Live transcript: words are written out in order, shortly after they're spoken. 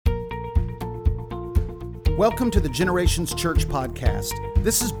Welcome to the Generations Church podcast.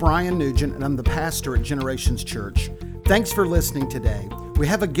 This is Brian Nugent, and I'm the pastor at Generations Church. Thanks for listening today. We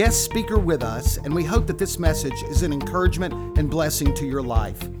have a guest speaker with us, and we hope that this message is an encouragement and blessing to your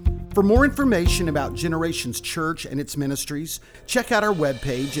life. For more information about Generations Church and its ministries, check out our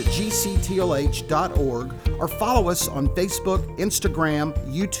webpage at gctlh.org or follow us on Facebook, Instagram,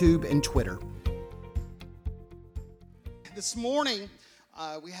 YouTube, and Twitter. This morning,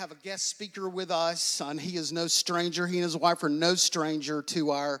 we have a guest speaker with us, and he is no stranger. He and his wife are no stranger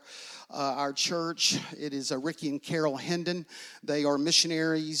to our church. It is Ricky and Carol Hendon. They are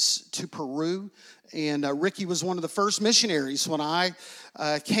missionaries to Peru, and Ricky was one of the first missionaries when I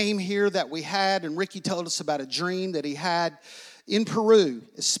came here that we had, and Ricky told us about a dream that he had in Peru,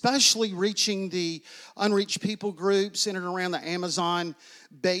 especially reaching the unreached people groups in and around the Amazon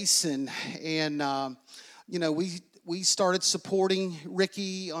basin. And, we started supporting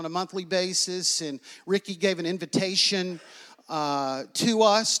Ricky on a monthly basis, and Ricky gave an invitation to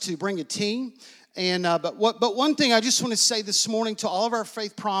us to bring a team. And but one thing I just want to say this morning to all of our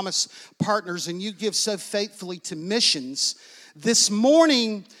Faith Promise partners, and you give so faithfully to missions, this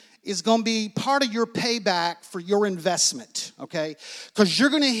morning is going to be part of your payback for your investment, okay? Because you're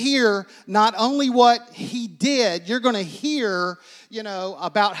going to hear not only what he did, you're going to hear,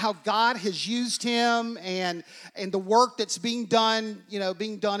 about how God has used him and the work that's being done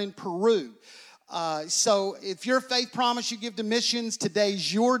in Peru. So if you're a Faith Promise, you give to missions,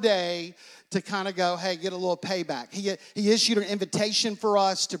 today's your day to kind of go, hey, get a little payback. He issued an invitation for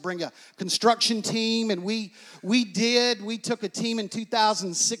us to bring a construction team, and we did. We took a team in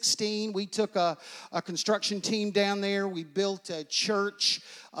 2016. We took a construction team down there. We built a church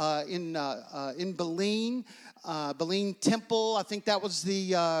in Belém. Belém Temple, I think that was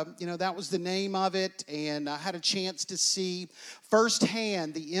the name of it, and I had a chance to see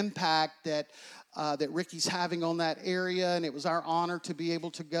firsthand the impact that Ricky's having on that area, and it was our honor to be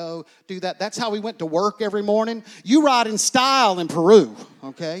able to go do that. That's how we went to work every morning. You ride in style in Peru,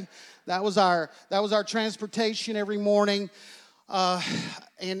 okay? That was our transportation every morning,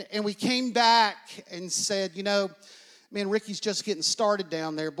 and we came back and said, man, Ricky's just getting started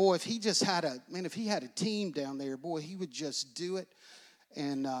down there. Boy, if he had a team down there, boy, he would just do it.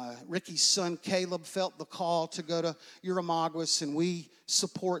 And Ricky's son Caleb felt the call to go to Yuramaguas, and we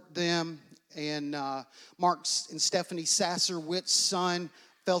support them. And Mark and Stephanie Sasser-Witt's son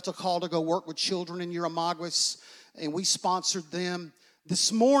felt a call to go work with children in Yuramaguas, and we sponsored them.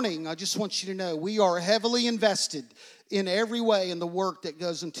 This morning, I just want you to know, we are heavily invested in every way in the work that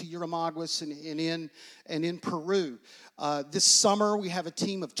goes into Yuramaguas and in Peru. This summer, we have a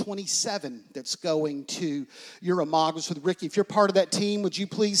team of 27 that's going to Yuramaguas with Ricky. If you're part of that team, would you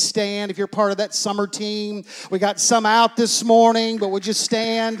please stand? If you're part of that summer team, we got some out this morning, but would you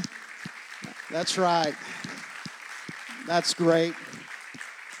stand? That's right. That's great.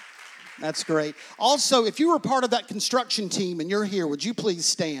 That's great. Also, if you were part of that construction team and you're here, would you please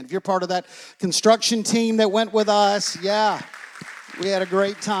stand? If you're part of that construction team that went with us, yeah, we had a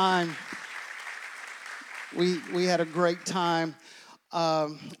great time. We had a great time.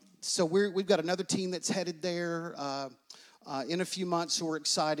 So we've got another team that's headed there in a few months, so we're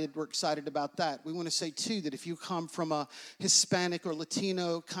excited. We're excited about that. We want to say, too, that if you come from a Hispanic or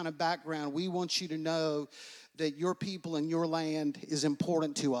Latino kind of background, we want you to know that your people and your land is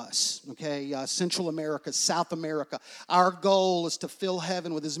important to us, okay? Central America, South America. Our goal is to fill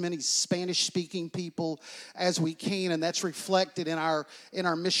heaven with as many Spanish-speaking people as we can, and that's reflected in our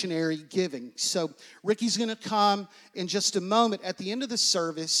missionary giving. So Ricky's going to come in just a moment. At the end of the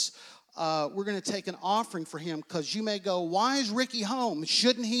service, we're going to take an offering for him, because you may go, why is Ricky home?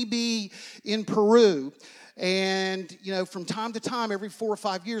 Shouldn't he be in Peru? And, from time to time, every 4 or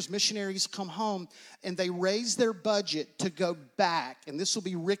 5 years, missionaries come home and they raise their budget to go back. And this will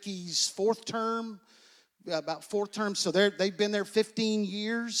be Ricky's fourth term. So they've been there 15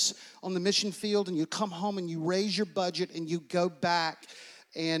 years on the mission field, and you come home and you raise your budget and you go back.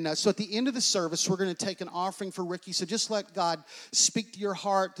 And so at the end of the service, we're going to take an offering for Ricky. So just let God speak to your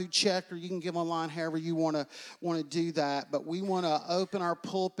heart through check, or you can give online, however you want to do that. But we want to open our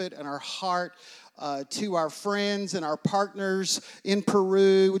pulpit and our heart to our friends and our partners in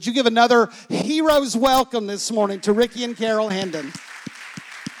Peru. Would you give another hero's welcome this morning to Ricky and Carol Hendon?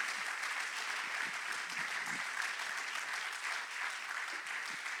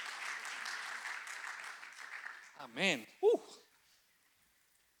 Amen. Woo.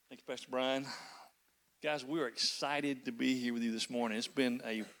 Thanks, Pastor Brian. Guys, we're excited to be here with you this morning. It's been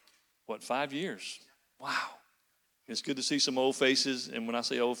 5 years? Wow. It's good to see some old faces, and when I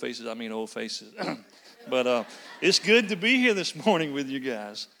say old faces, I mean old faces. But it's good to be here this morning with you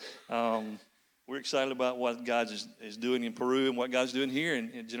guys. We're excited about what God is doing in Peru and what God's doing here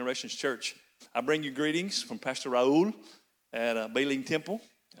in Generations Church. I bring you greetings from Pastor Raul at Bailing Temple,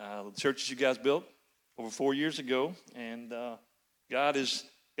 the church that you guys built over 4 years ago. And God is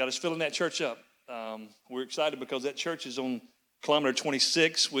filling that church up. We're excited because that church is on kilometer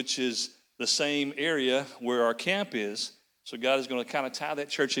 26, which is the same area where our camp is. So God is going to kind of tie that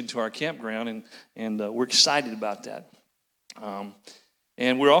church into our campground, and we're excited about that.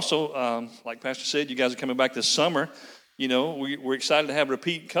 And we're also, like Pastor said, you guys are coming back this summer. You know, we're excited to have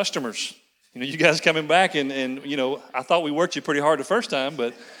repeat customers. You know, you guys coming back, and you know, I thought we worked you pretty hard the first time,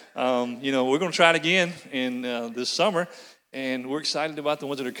 but, you know, we're going to try it again in this summer. And we're excited about the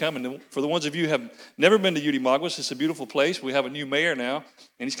ones that are coming. And for the ones of you who have never been to Yurimaguas, it's a beautiful place. We have a new mayor now,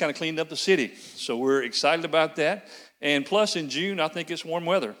 and he's kind of cleaned up the city. So we're excited about that. And plus, in June, I think it's warm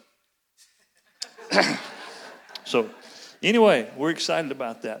weather. So anyway, we're excited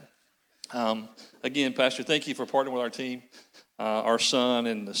about that. Again, Pastor, thank you for partnering with our team, our son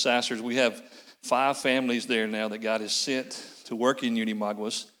and the Sassers. We have 5 families there now that God has sent to work in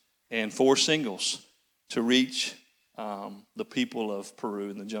Yurimaguas, and 4 singles to reach the people of Peru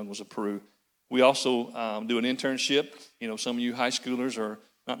in the jungles of Peru. We also do an internship. You know, some of you high schoolers, or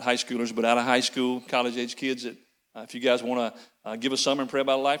not high schoolers, but out of high school, college-age kids that if you guys want to give us summer and pray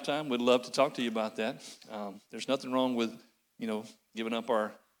about a lifetime, we'd love to talk to you about that. There's nothing wrong with, you know, giving up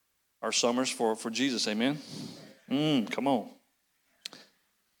our summers for Jesus. Amen? Come on.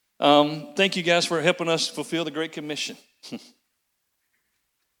 Thank you guys for helping us fulfill the Great Commission.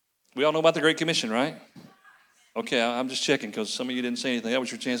 We all know about the Great Commission, right? Okay, I'm just checking because some of you didn't say anything. That was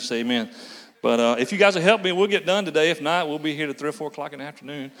your chance to say amen. But if you guys will help me, we'll get done today. If not, we'll be here to 3 or 4 o'clock in the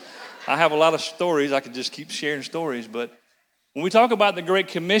afternoon. I have a lot of stories. I could just keep sharing stories. But when we talk about the Great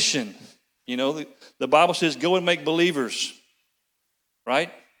Commission, you know, the Bible says, go and make believers.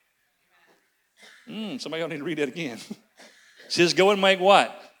 Right? Somebody need to read that again. It says, go and make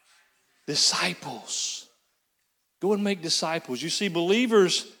what? Disciples. Go and make disciples. You see,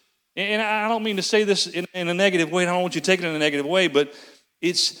 believers, and I don't mean to say this in a negative way. I don't want you to take it in a negative way, but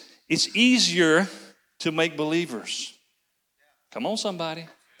it's easier to make believers. Come on, somebody.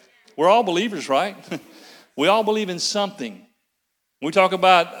 We're all believers, right? We all believe in something. When we talk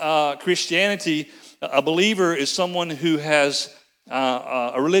about Christianity, a believer is someone who has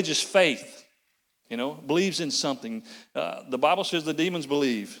a religious faith, you know, believes in something. The Bible says the demons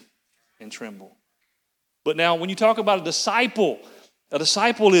believe and tremble. But now when you talk about a disciple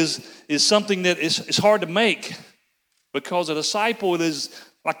is something that is hard to make, because a disciple is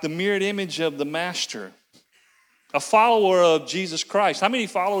like the mirrored image of the master. A follower of Jesus Christ. How many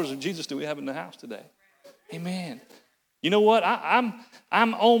followers of Jesus do we have in the house today? Amen. You know what? I'm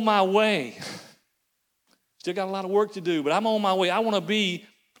on my way. Still got a lot of work to do, but I'm on my way. I want to be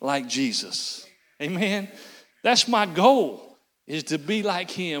like Jesus. Amen. That's my goal, is to be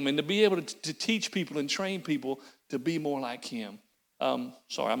like him and to be able to teach people and train people to be more like him.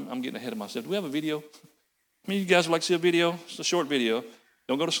 Sorry, I'm getting ahead of myself. Do we have a video? I mean, you guys would like to see a video? It's a short video.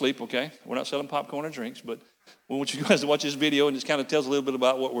 Don't go to sleep, okay? We're not selling popcorn or drinks, but we want you guys to watch this video, and just kind of tells a little bit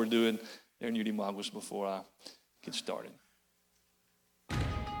about what we're doing there in Yurimaguas before I get started.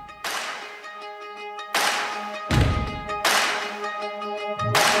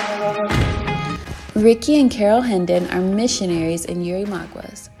 Ricky and Carol Hendon are missionaries in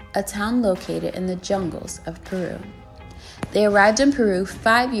Yurimaguas, a town located in the jungles of Peru. They arrived in Peru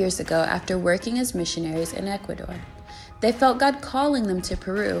 5 years ago after working as missionaries in Ecuador. They felt God calling them to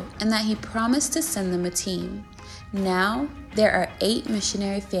Peru and that he promised to send them a team. Now, there are 8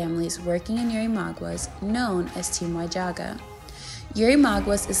 missionary families working in Yurimaguas known as Team Waijaga.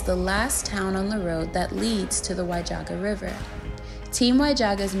 Yurimaguas is the last town on the road that leads to the Waijaga River. Team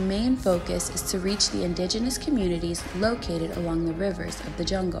Waijaga's main focus is to reach the indigenous communities located along the rivers of the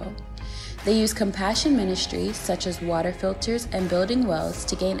jungle. They use compassion ministry, such as water filters and building wells,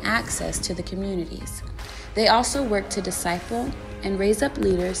 to gain access to the communities. They also work to disciple and raise up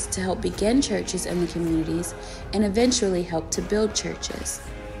leaders to help begin churches in the communities and eventually help to build churches.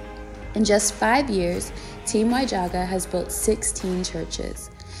 In just 5 years, Team Waijaga has built 16 churches.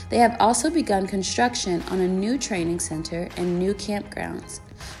 They have also begun construction on a new training center and new campgrounds.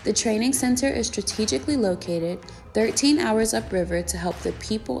 The training center is strategically located 13 hours upriver to help the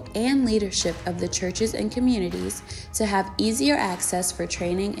people and leadership of the churches and communities to have easier access for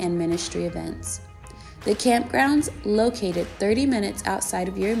training and ministry events. The campgrounds, located 30 minutes outside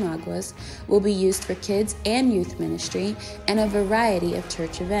of Yurimaguas, will be used for kids and youth ministry and a variety of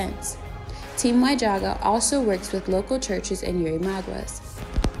church events. Team Waijaga also works with local churches in Yurimaguas.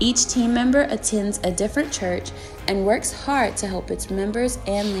 Each team member attends a different church and works hard to help its members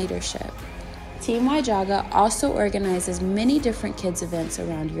and leadership. Team Waijaga also organizes many different kids events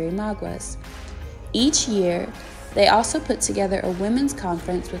around Yurimaguas. Each year, they also put together a women's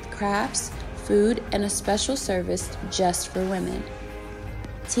conference with crafts, food, and a special service just for women.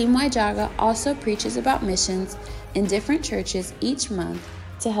 Team Waijaga also preaches about missions in different churches each month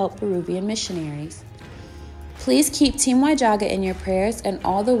to help Peruvian missionaries. Please keep Team Waijaga in your prayers and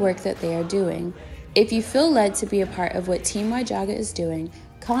all the work that they are doing. If you feel led to be a part of what Team Waijaga is doing,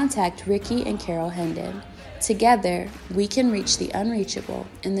 contact Ricky and Carol Hendon. Together, we can reach the unreachable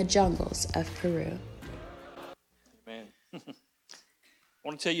in the jungles of Peru. Amen. I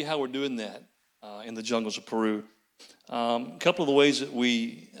want to tell you how we're doing that in the jungles of Peru. Several ways that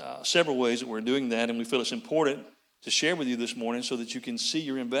we're doing that, and we feel it's important to share with you this morning so that you can see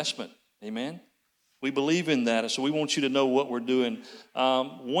your investment. Amen. We believe in that, so we want you to know what we're doing.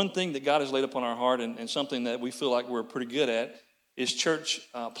 One thing that God has laid upon our heart and something that we feel like we're pretty good at is church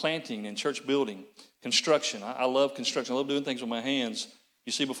planting and church building, construction. I love construction. I love doing things with my hands.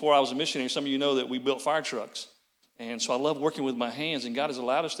 You see, before I was a missionary, some of you know that we built fire trucks. And so I love working with my hands, and God has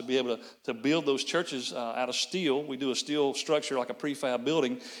allowed us to be able to build those churches out of steel. We do a steel structure like a prefab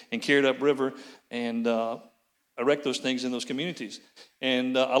building and carry it upriver and erect those things in those communities.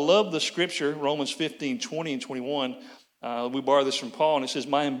 And I love the scripture, Romans 15, 20 and 21. We borrow this from Paul, and it says,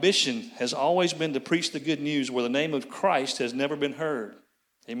 "My ambition has always been to preach the good news where the name of Christ has never been heard."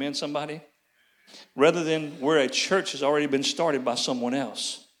 Amen, somebody? Rather than where a church has already been started by someone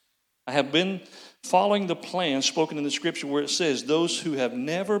else. I have been following the plan spoken in the scripture where it says, "Those who have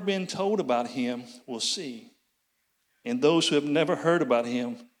never been told about him will see, and those who have never heard about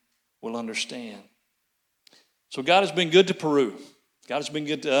him will understand." So God has been good to Peru. God has been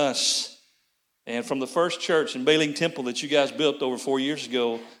good to us. And from the first church in Bailing Temple that you guys built over 4 years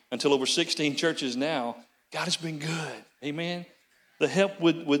ago until over 16 churches now, God has been good. Amen. The help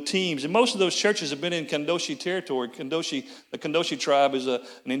with teams. And most of those churches have been in Kandoshi territory. The Kandoshi tribe is an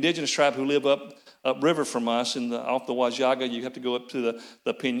indigenous tribe who live upriver from us off the Waijaga. You have to go up to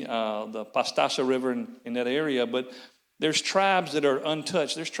the Pastaza River in that area. But there's tribes that are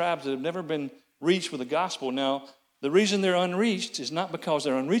untouched. There's tribes that have never been reached with the gospel. Now, the reason they're unreached is not because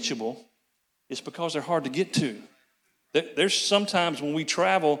they're unreachable. It's because they're hard to get to. There's sometimes when we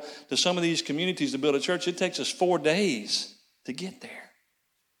travel to some of these communities to build a church, it takes us 4 days to get there.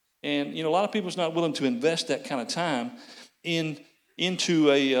 And, a lot of people are not willing to invest that kind of time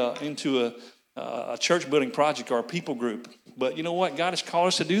into a church building project or a people group. But you know what? God has called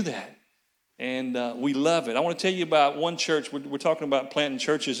us to do that. And we love it. I want to tell you about one church. We're talking about planting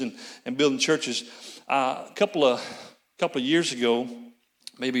churches and building churches. A couple of years ago,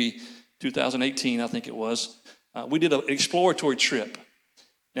 maybe 2018, I think it was, we did an exploratory trip.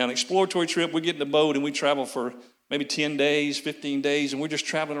 Now, an exploratory trip, we get in a boat and we travel for maybe 10 days, 15 days, and we're just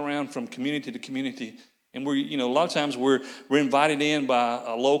traveling around from community to community. And a lot of times we're invited in by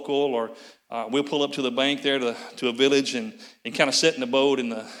a local, or we'll pull up to the bank there to a village and kind of sit in the boat,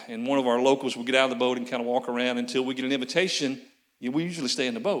 and one of our locals will get out of the boat and kind of walk around until we get an invitation. We usually stay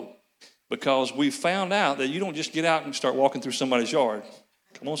in the boat because we found out that you don't just get out and start walking through somebody's yard.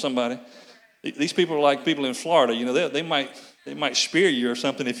 Come on, somebody. These people are like people in Florida. They might spear you or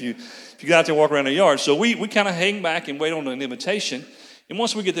something if you get out there and walk around the yard. So we kind of hang back and wait on an invitation. And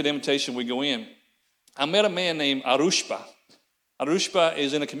once we get that invitation, we go in. I met a man named Arushpa. Arushpa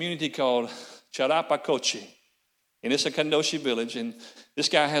is in a community called Charapacochi. And it's a Kandoshi village. And this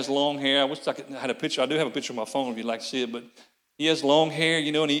guy has long hair. I wish I had a picture. I do have a picture on my phone if you'd like to see it. But he has long hair,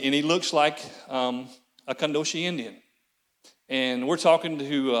 and he looks like a Kandoshi Indian. And we're talking to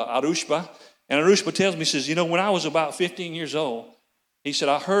Arushpa. And Arushpa tells me, he says, when I was about 15 years old, he said,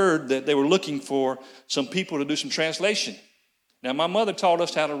 I heard that they were looking for some people to do some translation. Now, my mother taught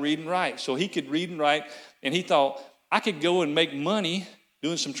us how to read and write. So he could read and write. And he thought, I could go and make money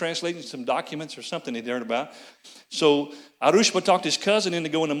doing some translating, some documents or something he'd heard about. So Arushpa talked his cousin into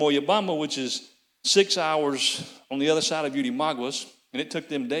going to Moyobamba, which is 6 hours on the other side of Yurimaguas. And it took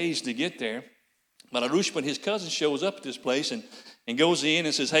them days to get there. But Arushpa and his cousin shows up at this place and goes in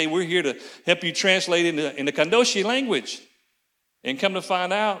and says, hey, we're here to help you translate in the Kandoshi language. And come to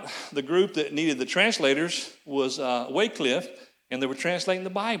find out, the group that needed the translators was Wycliffe, and they were translating the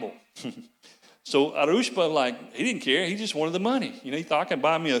Bible. So Arushpa, he didn't care. He just wanted the money. He thought, I can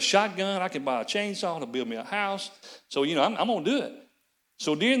buy me a shotgun. I can buy a chainsaw to build me a house. So, I'm going to do it.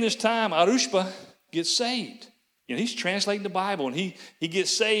 So during this time, Arushpa gets saved. He's translating the Bible, and he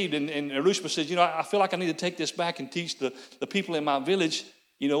gets saved. And Arushpa says, I feel like I need to take this back and teach the people in my village,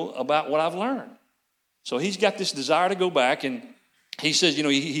 about what I've learned. So he's got this desire to go back, and he says,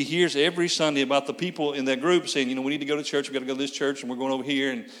 he hears every Sunday about the people in that group saying, we need to go to church. We've got to go to this church, and we're going over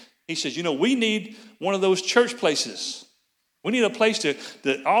here. And He says, we need one of those church places. We need a place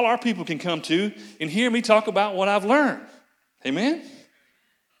that all our people can come to and hear me talk about what I've learned. Amen?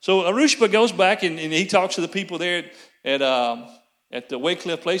 So Arushpa goes back and he talks to the people there at the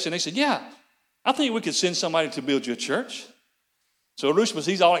Waycliffe place, and they said, yeah, I think we could send somebody to build you a church. So Arushpa,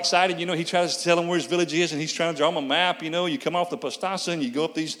 he's all excited. He tries to tell them where his village is, and he's trying to draw them a map. You come off the Pastasa, and you go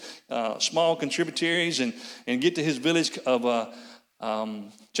up these small contributaries and get to his village of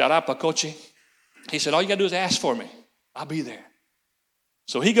Charapacoche. He said, all you got to do is ask for me. I'll be there.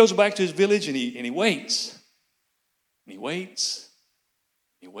 So he goes back to his village, and he waits. And he waits.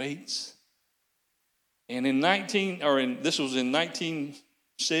 He waits. And this was in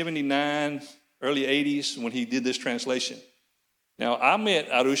 1979, early 80s, when he did this translation. Now, I met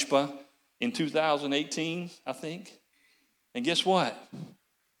Arushpa in 2018, I think. And guess what?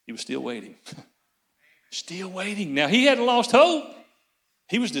 He was still waiting. Still waiting. Now, he hadn't lost hope.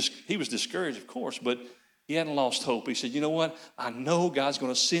 He was discouraged, of course, but he hadn't lost hope. He said, you know what? I know God's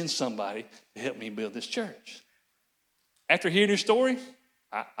going to send somebody to help me build this church. After hearing his story,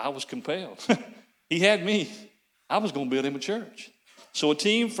 I was compelled. He had me. I was going to build him a church. So a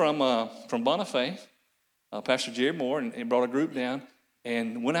team from Bonifay, Pastor Jerry Moore, and brought a group down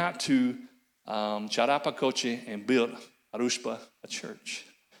and went out to Charapacoche and built Arushpa a church.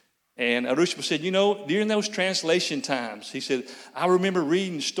 And Arushpa said, during those translation times, he said, I remember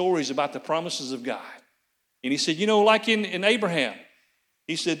reading stories about the promises of God. And he said, like in Abraham,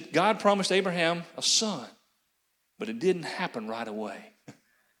 he said, God promised Abraham a son, but it didn't happen right away.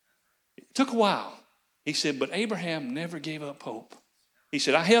 It took a while. He said, but Abraham never gave up hope. He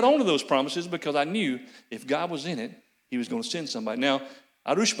said, I held on to those promises because I knew if God was in it, he was going to send somebody. Now,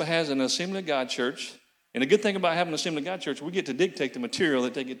 Arushpa has an Assembly of God church. And the good thing about having an Assembly of God church, we get to dictate the material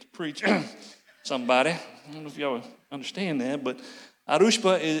that they get to preach somebody. I don't know if y'all understand that, but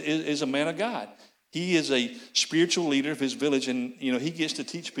Arushpa is a man of God. He is a spiritual leader of his village, and he gets to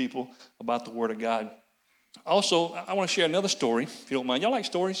teach people about the Word of God. Also, I want to share another story, if you don't mind. Y'all like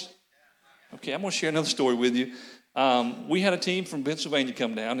stories? Okay, I'm going to share another story with you. We had a team from Pennsylvania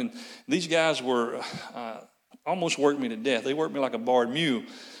come down, and these guys were almost worked me to death. They worked me like a barred mule.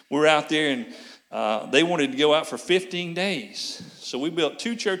 We were out there, and they wanted to go out for 15 days. So we built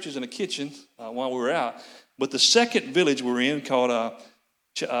 2 churches and a kitchen while we were out. But the second village we're in, called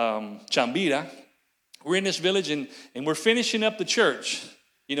Chambira, we're in this village, and we're finishing up the church.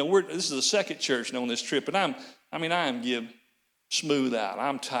 This is the second church on this trip, and I am give smooth out.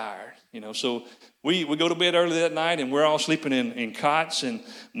 I'm tired, So we go to bed early that night, and we're all sleeping in cots and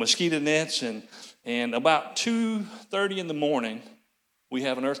mosquito nets, and about 2:30 in the morning, we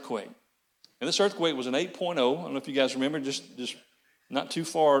have an earthquake. And this earthquake was an 8.0. I don't know if you guys remember, just not too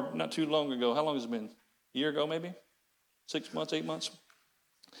long ago. How long has it been? A year ago, maybe? 6 months, 8 months?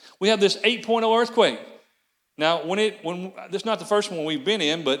 We have this 8.0 earthquake. Now, this is not the first one we've been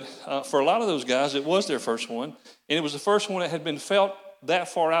in, but for a lot of those guys, it was their first one. And it was the first one that had been felt that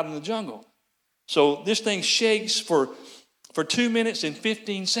far out in the jungle. So this thing shakes for 2 minutes and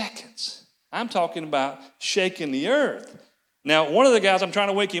 15 seconds. I'm talking about shaking the earth. Now, one of the guys, I'm trying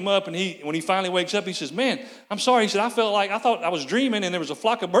to wake him up, and when he finally wakes up, he says, man, I'm sorry. He said, I thought I was dreaming, and there was a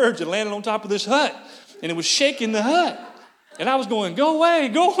flock of birds that landed on top of this hut, and it was shaking the hut. And I was going, go away,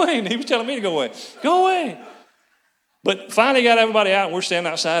 go away. And he was telling me to go away, go away. But finally got everybody out, and we're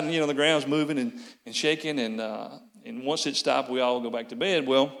standing outside, and, the ground's moving and shaking, and once it stopped, we all go back to bed.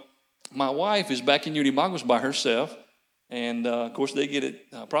 Well, my wife is back in Yurimaguas by herself, and, of course, they get it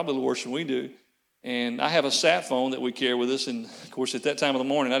probably a little worse than we do. And I have a sat phone that we carry with us, and, of course, at that time of the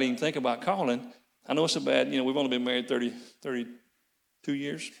morning, I didn't even think about calling. I know it's a bad, we've only been married 32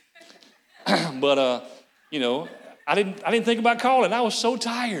 years. But, I didn't think about calling. I was so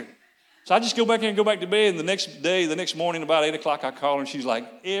tired. So I just go back in and go back to bed, and the next morning, about 8 o'clock, I call her, and she's like,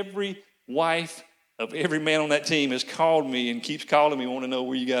 every wife of every man on that team has called me and keeps calling me, want to know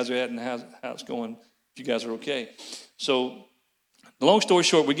where you guys are at and how it's going, if you guys are okay. So the long story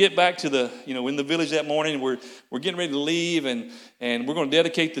short, we get back to in the village that morning, and we're getting ready to leave, and we're going to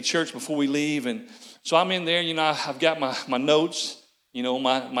dedicate the church before we leave. And so I'm in there, I've got my notes,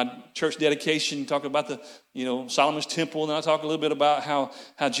 my church dedication, talking about the, Solomon's temple. And then I talk a little bit about how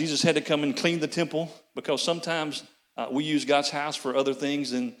Jesus had to come and clean the temple, because sometimes we use God's house for other things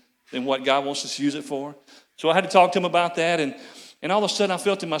than what God wants us to use it for. So I had to talk to him about that. And all of a sudden I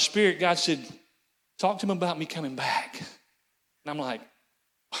felt in my spirit, God said, talk to him about me coming back. And I'm like,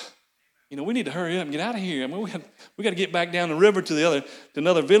 we need to hurry up and get out of here. We got to get back down the river to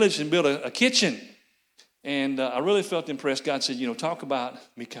another village and build a kitchen. And I really felt impressed. God said, talk about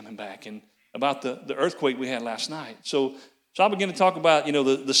me coming back and about the earthquake we had last night. So So I began to talk about,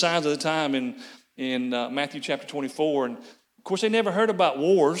 the signs of the time in Matthew chapter 24. And, of course, they never heard about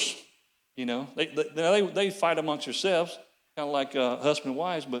wars. They fight amongst themselves, kind of like husband and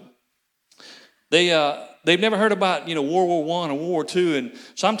wives, but they've never heard about, World War I or World War II. And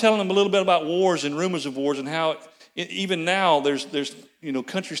so I'm telling them a little bit about wars and rumors of wars and how even now there's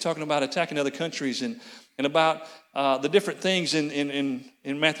countries talking about attacking other countries and about the different things in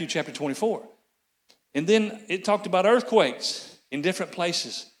Matthew chapter 24. And then it talked about earthquakes in different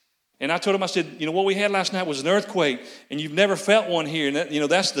places. And I told him, I said, what we had last night was an earthquake, and you've never felt one here.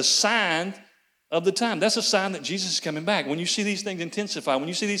 And that's the sign of the time. That's a sign that Jesus is coming back. When you see these things intensify, when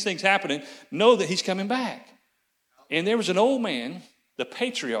you see these things happening, know that he's coming back. And there was an old man, the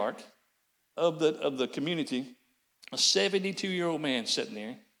patriarch of the community, a 72-year-old man sitting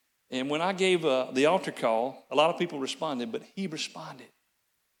there. And when I gave the altar call, a lot of people responded, but he responded.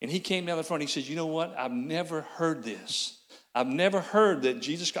 And he came down the front. He says, you know what? I've never heard this. I've never heard that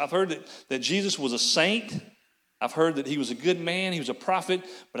Jesus, I've heard that Jesus was a saint. I've heard that he was a good man. He was a prophet.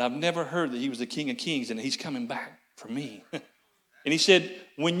 But I've never heard that he was the King of Kings and he's coming back for me. And he said,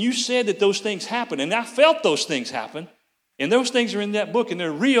 when you said that those things happen, and I felt those things happen, and those things are in that book and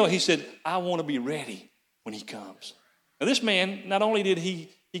they're real, he said, I want to be ready when he comes. Now this man, not only did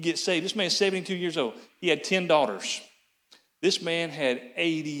he get saved, this man's 72 years old. He had 10 daughters. This man had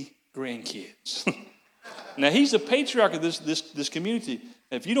 80 grandkids. Now, he's the patriarch of this community.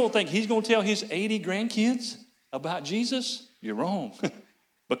 If you don't think he's going to tell his 80 grandkids about Jesus, you're wrong.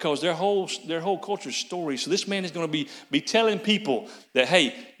 Because their whole culture is stories. So this man is going to be telling people that,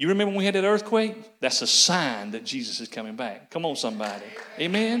 hey, you remember when we had that earthquake? That's a sign that Jesus is coming back. Come on, somebody.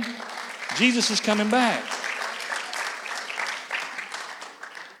 Amen? Jesus is coming back.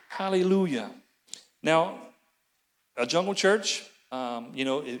 Hallelujah. Now, a jungle church,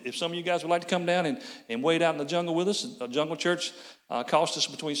 if some of you guys would like to come down and wade out in the jungle with us, a jungle church costs us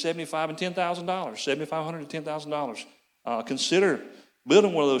between $75,000 and $10,000, $7,500 to $10,000. Consider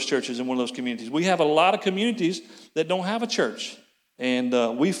building one of those churches in one of those communities. We have a lot of communities that don't have a church,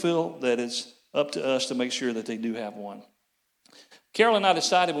 and we feel that it's up to us to make sure that they do have one. Carol and I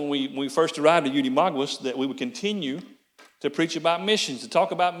decided when we first arrived at UD Maguas that we would continue to preach about missions, to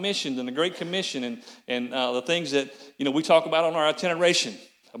talk about missions and the Great Commission and the things that, we talk about on our itineration,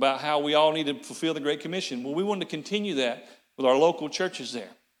 about how we all need to fulfill the Great Commission. Well, we wanted to continue that with our local churches there.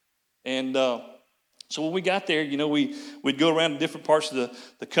 And so when we got there, we'd go around to different parts of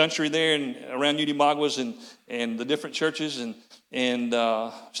the country there and around UD Maguas and the different churches and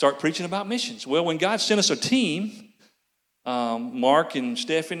start preaching about missions. Well, when God sent us a team, Mark and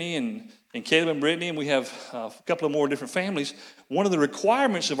Stephanie and Caleb and Brittany, and we have a couple of more different families, one of the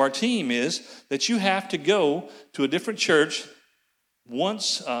requirements of our team is that you have to go to a different church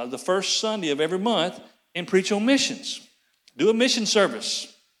once the first Sunday of every month and preach on missions. Do a mission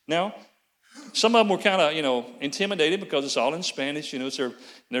service. Now, some of them were kind of, intimidated because it's all in Spanish. It's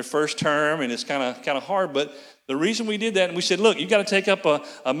their first term, and it's kind of hard. But the reason we did that, and we said, look, you got to take up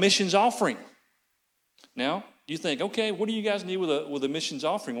a missions offering. Now, you think, okay, what do you guys need with a missions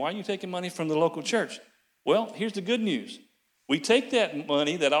offering? Why are you taking money from the local church? Well, here's the good news. We take that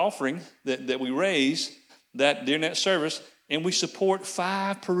money, that offering that we raise during that service, and we support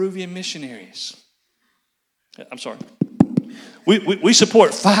 5 Peruvian missionaries. I'm sorry. We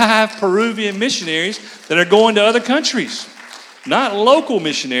support 5 Peruvian missionaries that are going to other countries. Not local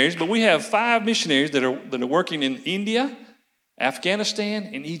missionaries, but we have 5 missionaries that are working in India, Afghanistan,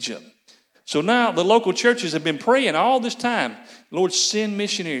 and Egypt. So now the local churches have been praying all this time. Lord, send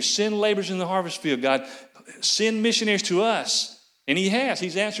missionaries, send laborers in the harvest field. God, send missionaries to us. And he has.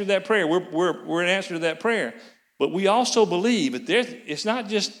 He's answered that prayer. We're an answer to that prayer. But we also believe that it's not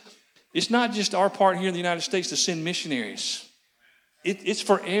just our part here in the United States to send missionaries. It's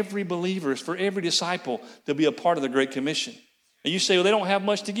for every believer. It's for every disciple to be a part of the Great Commission. And you say, well, they don't have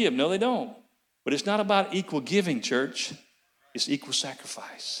much to give. No, they don't. But it's not about equal giving, church. It's equal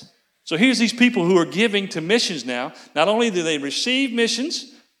sacrifice. So here's these people who are giving to missions now. Not only do they receive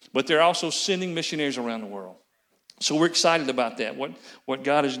missions, but they're also sending missionaries around the world. So we're excited about that, what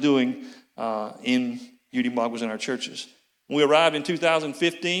God is doing in UD Maguas in our churches. When we arrived in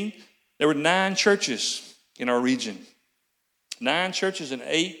 2015, there were 9 churches in our region. 9 churches and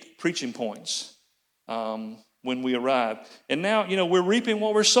 8 preaching points when we arrived. And now, we're reaping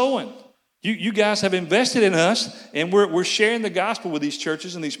what we're sowing. You guys have invested in us, and we're sharing the gospel with these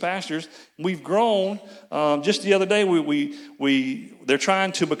churches and these pastors. We've grown. Just the other day, they're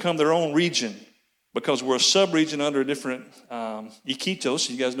trying to become their own region because we're a sub-region under a different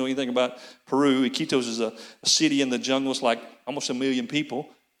Iquitos. You guys know anything about Peru? Iquitos is a city in the jungle. It's like almost 1 million people.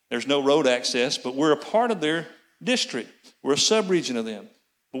 There's no road access, but we're a part of their district. We're a sub-region of them.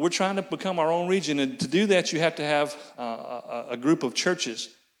 But we're trying to become our own region. And to do that, you have to have a group of churches.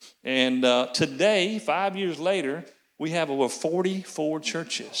 And today, 5 years later, we have over 44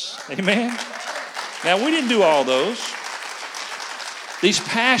 churches. Amen? Now, we didn't do all those. These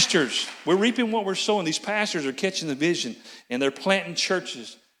pastors, we're reaping what we're sowing. These pastors are catching the vision, and they're planting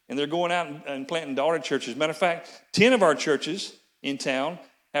churches, and they're going out and planting daughter churches. Matter of fact, 10 of our churches in town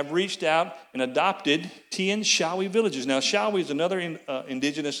have reached out and adopted 10 Shawi villages. Now, Shawi is another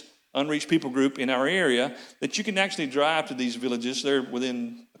indigenous unreached people group in our area that you can actually drive to these villages. They're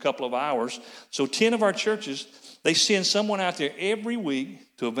within a couple of hours. So 10 of our churches, they send someone out there every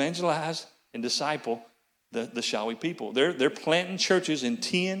week to evangelize and disciple the Shawi people. They're planting churches in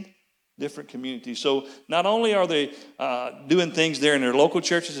 10 different communities. So not only are they doing things there in their local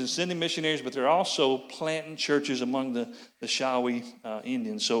churches and sending missionaries, but they're also planting churches among the Shawi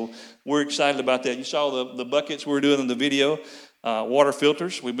Indians. So we're excited about that. You saw the buckets we were doing in the video, water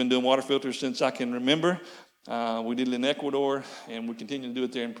filters. We've been doing water filters since I can remember. We did it in Ecuador, and we continue to do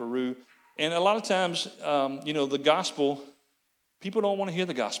it there in Peru. And a lot of times, the gospel, people don't want to hear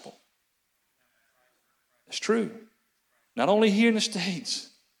the gospel. It's true. Not only here in the States,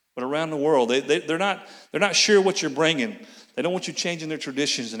 but around the world. They're not sure what you're bringing. They don't want you changing their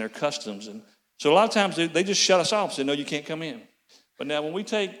traditions and their customs. And so a lot of times they just shut us off and say, no, you can't come in. But now when we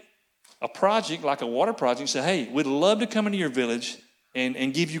take a project like a water project and say, hey, we'd love to come into your village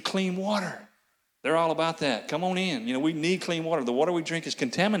and give you clean water. They're all about that. Come on in. We need clean water. The water we drink is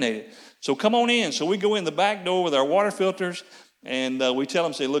contaminated. So come on in. So we go in the back door with our water filters, and we tell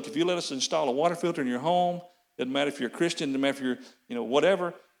them, say, look, if you let us install a water filter in your home, doesn't matter if you're a Christian, doesn't matter if you're,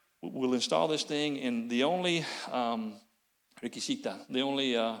 whatever, we'll install this thing. And the only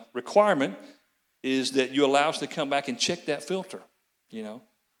requirement is that you allow us to come back and check that filter. You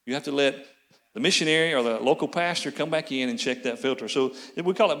have to let the missionary or the local pastor come back in and check that filter. So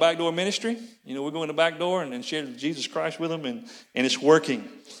we call it backdoor ministry. We go in the back door and share Jesus Christ with them, and it's working.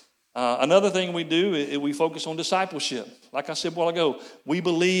 Another thing we do is we focus on discipleship. Like I said a while ago, we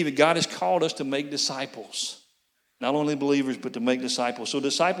believe that God has called us to make disciples. Not only believers, but to make disciples. So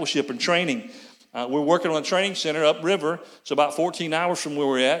discipleship and training. We're working on a training center upriver. It's about 14 hours from where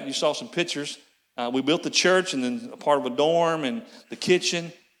we're at. You saw some pictures. We built the church and then a part of a dorm and the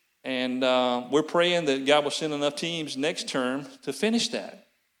kitchen. And we're praying that God will send enough teams next term to finish that.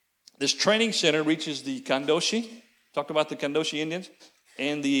 This training center reaches the Kandoshi. Talked about the Kandoshi Indians.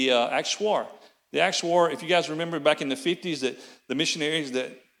 And the Akswar. The Akswar, if you guys remember back in the 50s, that the missionaries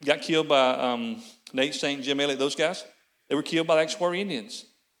that got killed by Nate St. Jim Elliott, those guys, they were killed by the Akswar Indians.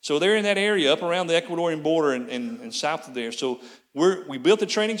 So they're in that area up around the Ecuadorian border and south of there. So we built a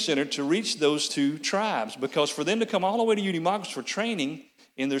training center to reach those two tribes, because for them to come all the way to Unimagos for training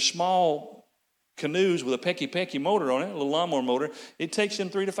in their small canoes with a pecky motor on it, a little lawnmower motor, it takes them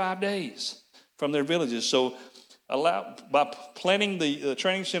 3 to 5 days from their villages. So by planning the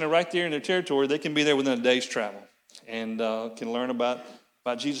training center right there in their territory, they can be there within a day's travel and can learn about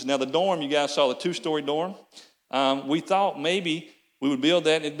Jesus. Now, the dorm, you guys saw the 2-story dorm. We thought maybe we would build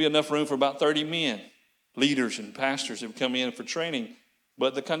that and it'd be enough room for about 30 men, leaders and pastors that would come in for training.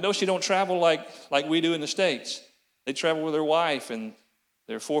 But the Kandoshi don't travel like we do in the States. They travel with their wife and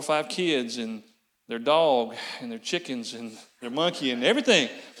their 4 or 5 kids and their dog and their chickens and their monkey and everything.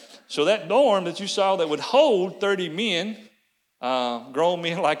 So that dorm that you saw that would hold 30 men, grown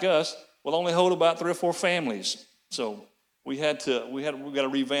men like us, will only hold about 3 or 4 families. So we got to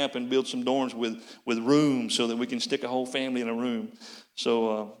revamp and build some dorms with rooms so that we can stick a whole family in a room.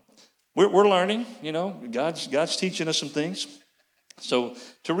 So we're learning. God's teaching us some things. So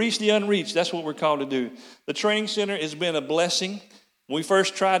to reach the unreached, that's what we're called to do. The training center has been a blessing. When we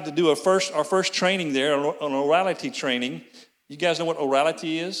first tried to do our first training there, an orality training. You guys know what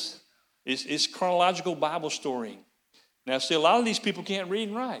orality is? It's chronological Bible story. Now, see, a lot of these people can't read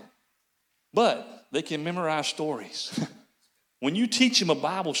and write, but they can memorize stories. When you teach them a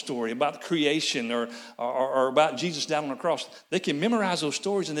Bible story about creation or about Jesus down on the cross, they can memorize those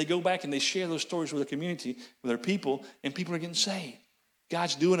stories, and they go back and they share those stories with the community, with their people, and people are getting saved.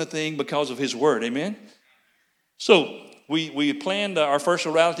 God's doing a thing because of his word, amen? So we planned our first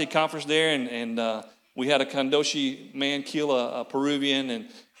orality conference there, and we had a Kandoshi man kill a Peruvian, and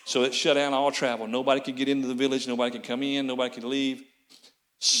so it shut down all travel. Nobody could get into the village. Nobody could come in. Nobody could leave.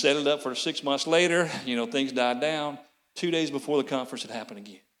 Set it up for 6 months later. Things died down. 2 days before the conference, it happened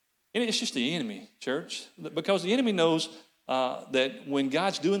again. And it's just the enemy, church, because the enemy knows that when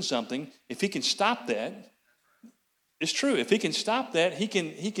God's doing something, if he can stop that, it's true. If he can stop that, he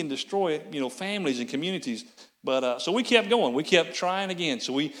can destroy families and communities. But so we kept going. We kept trying again.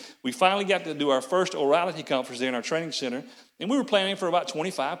 So we finally got to do our first orality conference there in our training center. And we were planning for about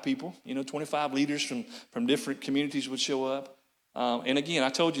 25 people. 25 leaders from different communities would show up. And again, I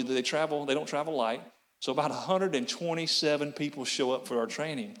told you that they don't travel light. So about 127 people show up for our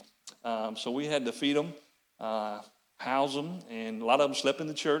training. So we had to feed them, house them, and a lot of them slept in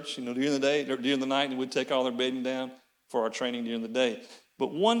the church, during the day, or during the night, and we'd take all their bedding down for our training during the day.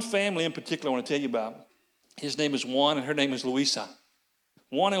 But one family in particular I want to tell you about, his name is Juan, and her name is Luisa.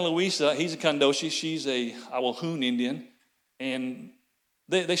 Juan and Luisa, he's a Kandoshi, she's a Awahun Indian, and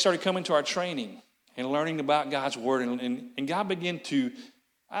they started coming to our training and learning about God's Word, and God began to,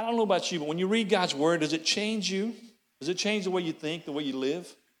 I don't know about you, but when you read God's Word, does it change you? Does it change the way you think, the way you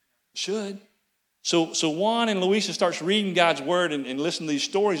live? It should. So Juan and Luisa starts reading God's Word and listening to these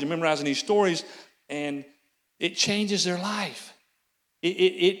stories and memorizing these stories, and it changes their life.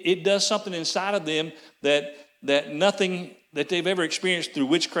 It does something inside of them that nothing that they've ever experienced through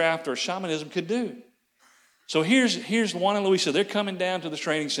witchcraft or shamanism could do. So here's Juan and Luisa. They're coming down to the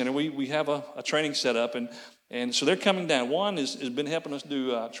training center. We have a training set up, and so they're coming down. Juan has been helping us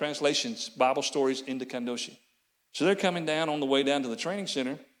do translations, Bible stories into Kandoshi. So they're coming down on the way down to the training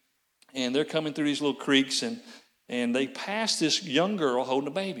center, and they're coming through these little creeks, and they pass this young girl holding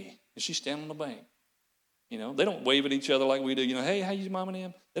a baby, and she's standing on the bank. They don't wave at each other like we do. Hey, how you, mom and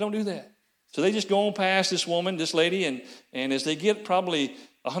them? They don't do that. So they just go on past this woman, this lady, and as they get probably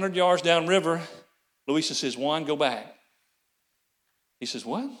 100 yards downriver, Luisa says, Juan, go back. He says,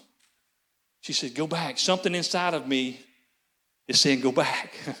 what? She said, go back. Something inside of me is saying, go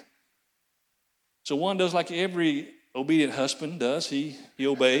back. So Juan does like every obedient husband does. He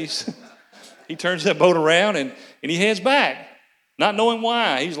obeys. He turns that boat around and he heads back. Not knowing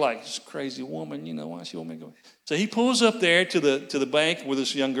why. He's like, this crazy woman, why she want me to go? So he pulls up there to the bank with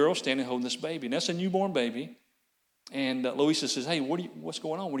this young girl standing holding this baby. And that's a newborn baby. And Luisa says, hey, what's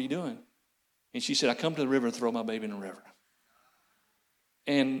going on? What are you doing? And she said, I come to the river and throw my baby in the river.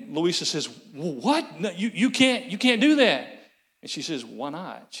 And Luisa says, well, what? No, you can't do that. And she says, why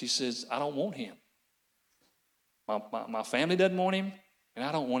not? She says, I don't want him. My family doesn't want him, and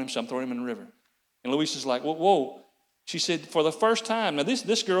I don't want him, so I'm throwing him in the river. And Luisa's like, whoa. She said, for the first time, now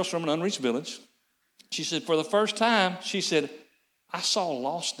this girl's from an unreached village. She said, for the first time, she said, I saw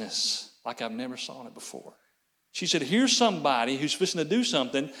lostness like I've never saw it before. She said, here's somebody who's fixing to do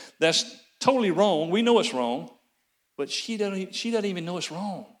something that's totally wrong. We know it's wrong, but she doesn't even know it's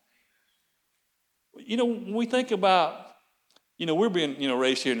wrong. When we think about, we're being,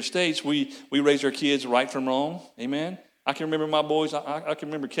 raised here in the States, we raise our kids right from wrong. Amen. I can remember my boys. I can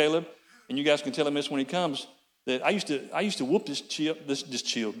remember Caleb, and you guys can tell him this when he comes, that I used to whoop this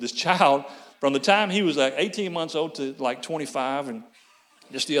child from the time he was like 18 months old to like 25, and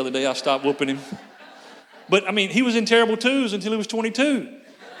just the other day I stopped whooping him. But he was in terrible twos until he was 22,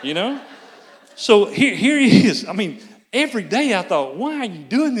 So here he is. Every day I thought, why are you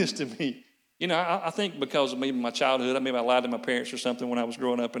doing this to me? I think because of maybe my childhood, maybe I lied to my parents or something when I was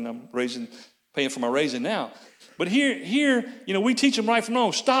growing up, and I'm paying for my raising now. But here, we teach them right from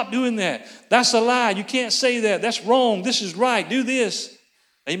wrong. Stop doing that. That's a lie. You can't say that. That's wrong. This is right. Do this.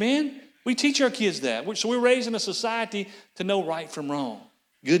 Amen? We teach our kids that. So we're raising a society to know right from wrong,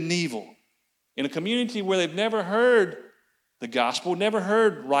 good and evil. In a community where they've never heard the gospel, never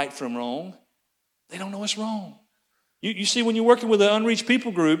heard right from wrong, they don't know what's wrong. You see, when you're working with an unreached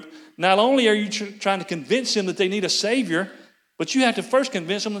people group, not only are you trying to convince them that they need a Savior, but you have to first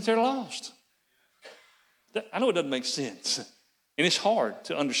convince them that they're lost. I know it doesn't make sense, and it's hard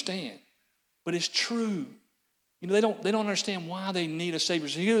to understand, but it's true. They don't understand why they need a Savior.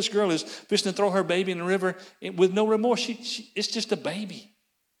 So here this girl is fixing to throw her baby in the river with no remorse. It's just a baby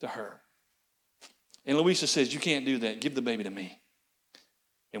to her. And Luisa says, you can't do that. Give the baby to me.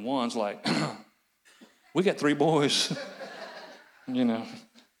 And Juan's like, we got 3 boys,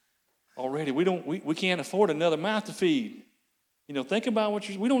 already. We can't afford another mouth to feed. Think about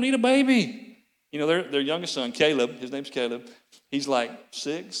we don't need a baby. Their youngest son, Caleb, his name's Caleb, he's like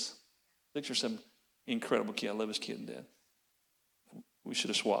 6 or 7. Incredible kid. I love his kid and dad. We should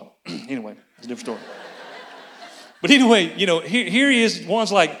have swapped. Anyway, it's a different story. But anyway, here he is.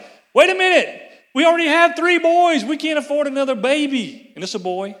 Juan's like, wait a minute. We already have 3 boys. We can't afford another baby. And it's a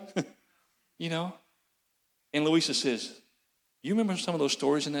boy, And Luisa says, you remember some of those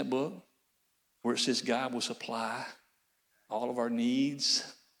stories in that book where it says God will supply all of our needs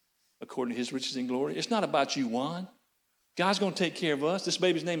according to his riches and glory? It's not about you, Juan. God's going to take care of us. This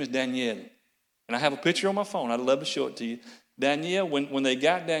baby's name is Danielle. And I have a picture on my phone. I'd love to show it to you. Danielle, when they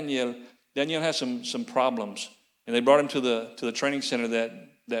got Danielle had some problems. And they brought him to the training center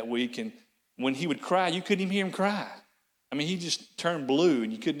that week. And when he would cry, you couldn't even hear him cry. I mean, he just turned blue,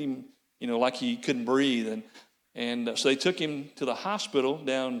 and you couldn't even, like he couldn't breathe. And so they took him to the hospital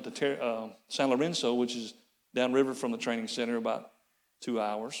down to San Lorenzo, which is downriver from the training center, about 2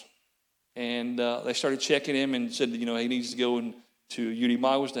 hours. And they started checking him and said, he needs to go to UD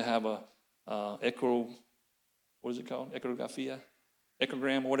Maguas to have a echogram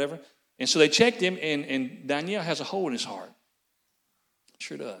or whatever. And so they checked him, and Daniel has a hole in his heart.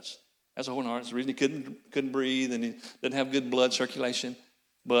 Sure does. Has a hole in his heart. It's the reason he couldn't breathe, and he doesn't have good blood circulation.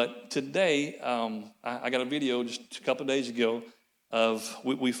 But today, I got a video just a couple of days ago of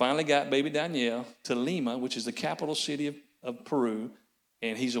we finally got baby Daniel to Lima, which is the capital city of Peru,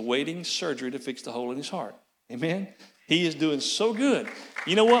 and he's awaiting surgery to fix the hole in his heart. Amen? He is doing so good.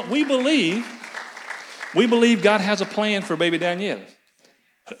 You know what? We believe God has a plan for baby Daniel.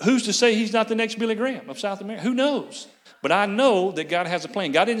 Who's to say he's not the next Billy Graham of South America? Who knows? But I know that God has a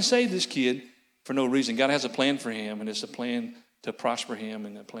plan. God didn't save this kid for no reason. God has a plan for him, and it's a plan to prosper him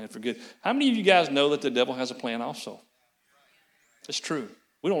and a plan for good. How many of you guys know that the devil has a plan also? It's true.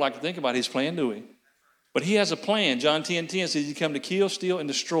 We don't like to think about his plan, do we? But he has a plan. John 10:10 says he come to kill, steal, and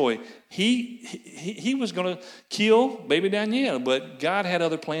destroy. He was going to kill baby Daniel, but God had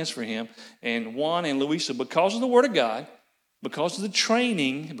other plans for him. And Juan and Luisa, because of the Word of God, because of the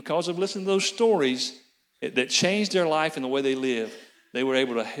training, because of listening to those stories that changed their life and the way they live, they were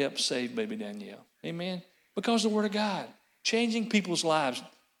able to help save baby Daniel. Amen? Because of the Word of God. Changing people's lives,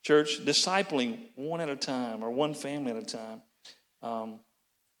 church, discipling one at a time or one family at a time.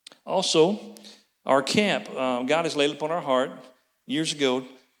 Also, our camp, God has laid upon our heart years ago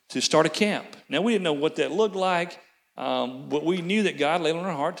to start a camp. Now, we didn't know what that looked like, but we knew that God laid on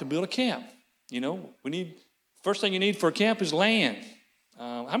our heart to build a camp. First thing you need for a camp is land.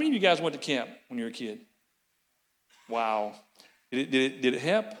 How many of you guys went to camp when you were a kid? Wow. Did it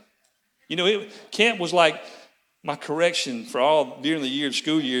help? Camp was like my correction for all during the year,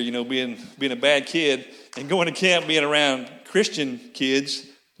 school year, being a bad kid and going to camp, being around Christian kids,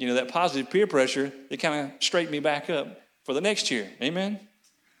 that positive peer pressure, it kind of straightened me back up for the next year. Amen?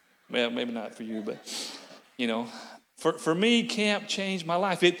 Well, maybe not for you, but, for me, camp changed my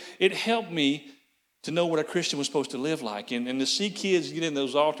life. It helped me to know what a Christian was supposed to live like and to see kids get in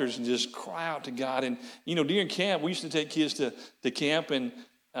those altars and just cry out to God. And, during camp, we used to take kids to camp, and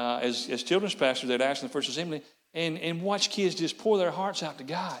as children's pastors, they'd ask in the First Assembly, and watch kids just pour their hearts out to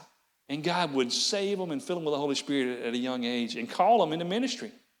God. And God would save them and fill them with the Holy Spirit at a young age and call them into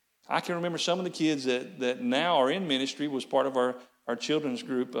ministry. I can remember some of the kids that now are in ministry was part of our children's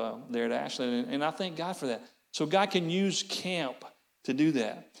group there at Ashland, and I thank God for that. So God can use camp to do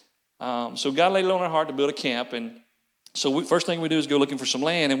that. So God laid it on our heart to build a camp, and so first thing we do is go looking for some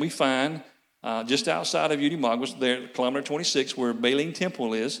land, and we find just outside of UD Maguas, there, kilometer 26, where Bailing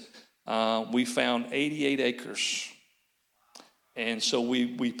Temple is, we found 88 acres. And so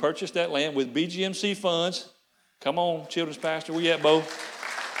we purchased that land with BGMC funds. Come on, children's pastor, where you at, Bo?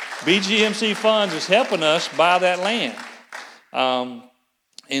 BGMC funds is helping us buy that land.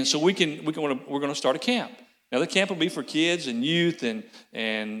 And so we're going to start a camp. Now, the camp will be for kids and youth and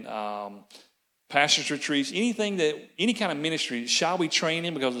pastors' retreats, any kind of ministry. Shall we train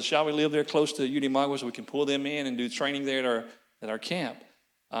them? Because shall we live there close to UD Maguas, so we can pull them in and do training there at our camp.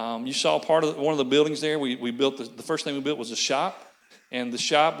 You saw one of the buildings there. We built the first thing we built was a shop, and the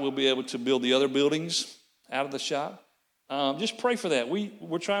shop we'll be able to build the other buildings out of the shop. Just pray for that.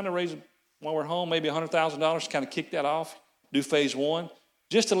 We're trying to raise, while we're home, maybe $100,000 to kind of kick that off, do phase one.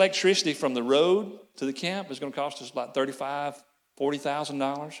 Just electricity from the road to the camp is going to cost us about $35,000,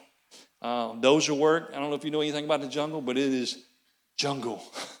 $40,000. Dozer work, I don't know if you know anything about the jungle, but it is jungle,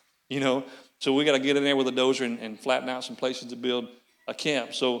 So we got to get in there with a dozer and flatten out some places to build a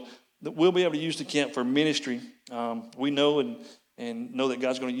camp. So we'll be able to use the camp for ministry. We know and know that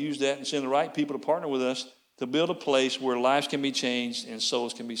God's going to use that and send the right people to partner with us to build a place where lives can be changed and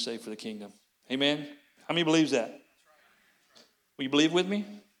souls can be saved for the kingdom. Amen? How many believes that? Will you believe with me?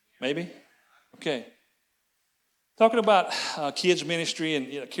 Maybe? Okay. Talking about kids ministry,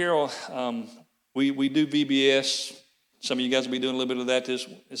 and Carol, we do VBS. Some of you guys will be doing a little bit of that this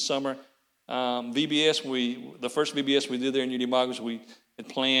summer. VBS, the first VBS we did there in UD Maguas, we had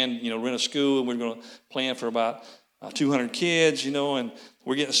planned, rent a school, and we were going to plan for about 200 kids, and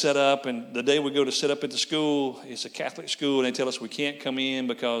we're getting set up. And the day we go to set up at the school, it's a Catholic school, and they tell us we can't come in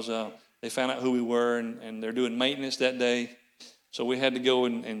because they found out who we were, and they're doing maintenance that day. So we had to go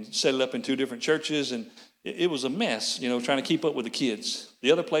and set it up in two different churches, and it was a mess, trying to keep up with the kids.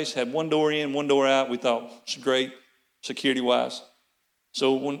 The other place had one door in, one door out. We thought it's great security-wise.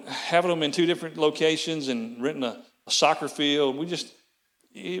 So when having them in two different locations and renting a soccer field, we just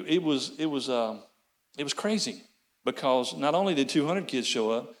it was crazy, because not only did 200 kids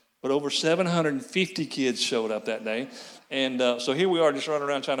show up, but over 750 kids showed up that day. And so here we are just running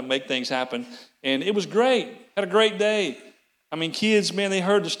around trying to make things happen. And it was great. Had a great day. I mean, kids, man, they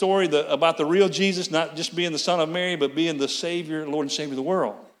heard the story about the real Jesus, not just being the Son of Mary, but being the Savior, Lord and Savior of the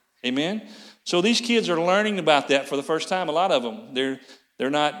world. Amen? So these kids are learning about that for the first time, a lot of them. They're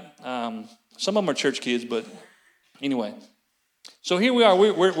not, some of them are church kids, but anyway. So here we are.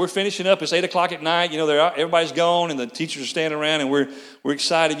 We're finishing up. It's 8 o'clock at night. You know, everybody's gone, and the teachers are standing around, and we're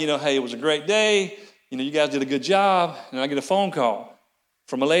excited. You know, hey, it was a great day. You know, you guys did a good job. And I get a phone call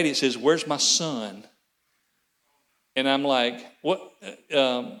from a lady that says, "Where's my son?" And I'm like, "What?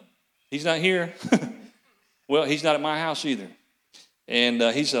 He's not here." Well, he's not at my house either. And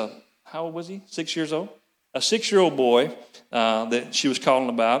he's how old was he? 6 years old. A 6-year-old boy that she was calling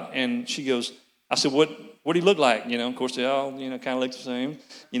about, and she goes, I said, what do he look like? You know, of course, they all, you know, kind of look the same.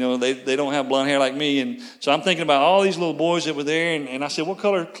 You know, they don't have blonde hair like me. And so I'm thinking about all these little boys that were there. And I said, what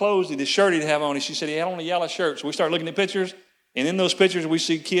color clothes did his shirt he'd have on? And she said he had on a yellow shirt. So we start looking at pictures. And in those pictures, we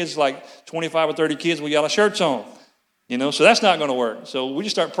see kids, like 25 or 30 kids with yellow shirts on. You know, so that's not going to work. So we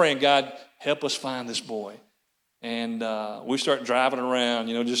just start praying, God, help us find this boy. And we start driving around,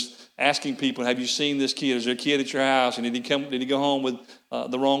 you know, just asking people, have you seen this kid? Is there a kid at your house? And did he go home with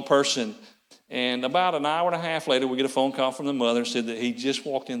the wrong person? And about an hour and a half later, we get a phone call from the mother and said that he just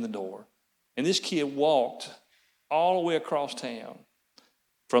walked in the door. And this kid walked all the way across town.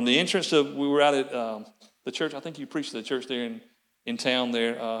 From the entrance of, we were out at the church, I think you preached at the church there in town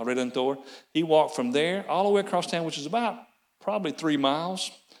there, Redentor. He walked from there all the way across town, which is about probably 3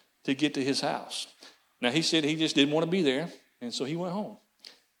 miles to get to his house. Now, he said he just didn't want to be there, and so he went home.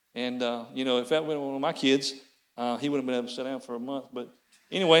 And, you know, if that went one of my kids, he wouldn't have been able to sit down for a month. But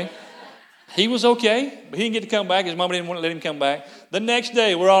anyway, he was okay, but he didn't get to come back. His mama didn't want to let him come back. The next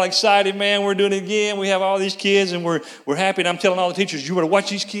day, we're all excited, man. We're doing it again. We have all these kids, and we're happy. And I'm telling all the teachers, you better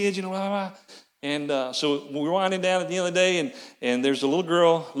watch these kids, you know, blah, blah, blah. And so we're winding down at the end of the day, and there's a little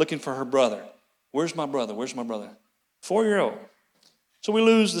girl looking for her brother. Where's my brother? Where's my brother? 4-year-old. So we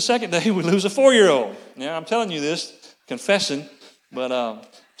lose the second day, we lose a 4-year-old. Now, I'm telling you this, confessing, but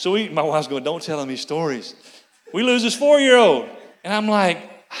so my wife's going, don't tell him these stories. We lose this 4-year-old, and I'm like,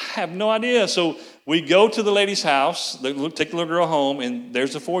 I have no idea. So we go to the lady's house, take the little girl home, and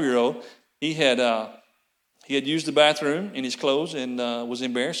there's the 4-year-old. He had used the bathroom in his clothes and was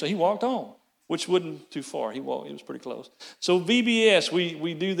embarrassed, so he walked home, which wasn't too far. It was pretty close. So VBS,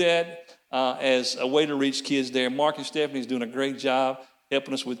 we do that as a way to reach kids there. Mark and Stephanie's doing a great job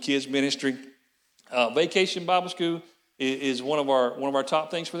helping us with kids ministry. Vacation Bible School is one of our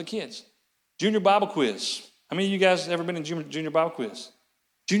top things for the kids. Junior Bible Quiz. How many of you guys ever been in Junior Bible Quiz?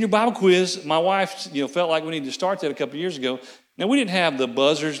 Junior Bible Quiz, my wife, you know, felt like we needed to start that a couple of years ago. Now, we didn't have the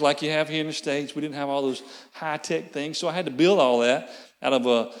buzzers like you have here in the States. We didn't have all those high-tech things, so I had to build all that out of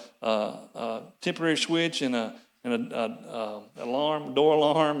a temporary switch and an alarm, door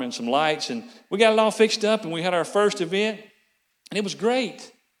alarm, and some lights, and we got it all fixed up, and we had our first event, and it was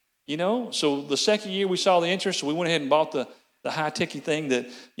great, you know. So the second year we saw the interest, so we went ahead and bought the high-techy thing that,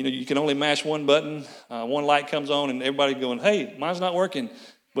 you know, you can only mash one button, one light comes on, and everybody going, hey, mine's not working,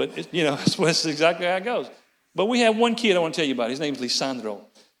 but, you know, that's exactly how it goes. But we have one kid I want to tell you about. His name's Lisandro.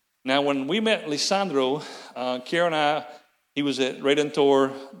 Now, when we met Lisandro, Carol and I, he was at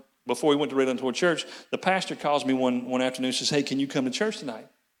Redentor. Before we went to Redentor Church, the pastor calls me one afternoon and says, hey, can you come to church tonight?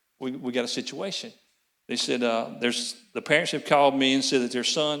 We got a situation. They said, the parents have called me and said that their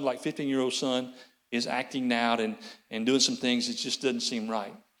son, like 15-year-old son, is acting out and doing some things that just doesn't seem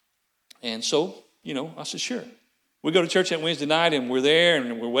right. And so, you know, I said, sure. We go to church that Wednesday night, and we're there,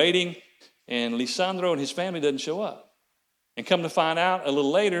 and we're waiting, and Lisandro and his family doesn't show up. And come to find out a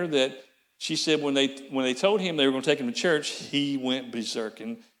little later that she said when they told him they were going to take him to church, he went berserk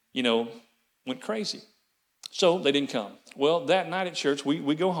and, you know, went crazy. So they didn't come. Well, that night at church,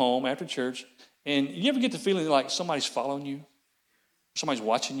 we go home after church, and you ever get the feeling like somebody's following you? Somebody's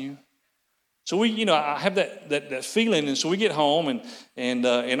watching you? So I have that feeling, and so we get home, and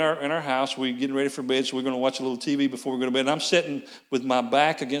in our house, we're getting ready for bed, so we're going to watch a little TV before we go to bed. And I'm sitting with my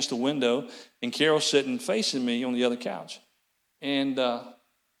back against the window, and Carol's sitting facing me on the other couch. And all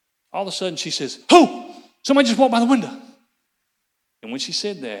of a sudden, she says, "Oh, somebody just walked by the window." And when she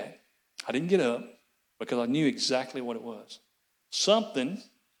said that, I didn't get up because I knew exactly what it was. Something,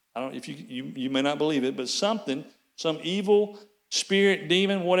 I don't know if you may not believe it, but some evil spirit,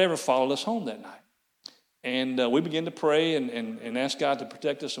 demon, whatever, followed us home that night. And we began to pray and ask God to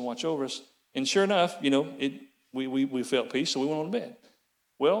protect us and watch over us. And sure enough, you know, we felt peace, so we went on to bed.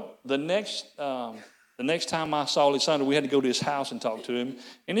 Well, the next The next time I saw Lisandro, we had to go to his house and talk to him.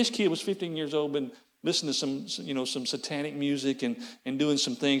 And this kid was 15 years old, been listening to some satanic music and doing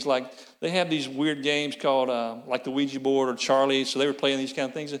some things like they have these weird games called like the Ouija board or Charlie. So they were playing these kind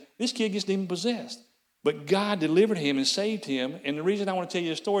of things. This kid gets demon possessed. But God delivered him and saved him. And the reason I want to tell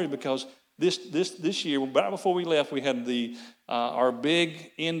you a story is because this year, right before we left, we had our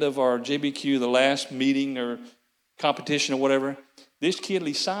big end of our JBQ, the last meeting or competition or whatever. This kid,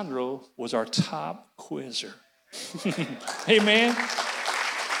 Lisandro, was our top quizzer. Amen.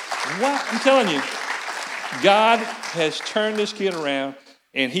 What? I'm telling you, God has turned this kid around,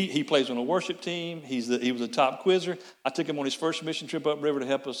 and he plays on a worship team. He was a top quizzer. I took him on his first mission trip upriver to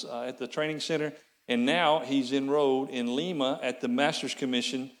help us at the training center, and now he's enrolled in Lima at the Master's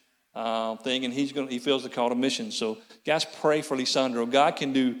Commission thing, and he feels the call to mission. So, guys, pray for Lisandro. God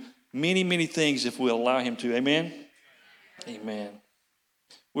can do many, many things if we'll allow him to. Amen? Amen.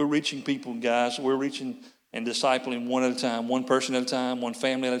 We're reaching people, guys. We're reaching and discipling one at a time, one person at a time, one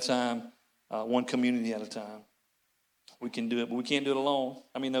family at a time, one community at a time. We can do it, but we can't do it alone.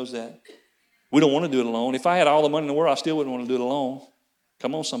 How many knows that? We don't want to do it alone. If I had all the money in the world, I still wouldn't want to do it alone.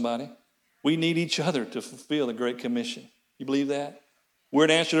 Come on, somebody. We need each other to fulfill the Great Commission. You believe that? We're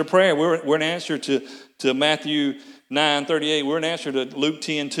an answer to prayer. We're an answer to Matthew 9:38. We're an answer to Luke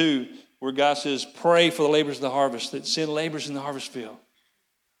 10:2, where God says, pray for the laborers of the harvest, that send laborers in the harvest field.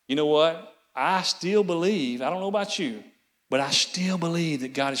 You know what? I still believe, I don't know about you, but I still believe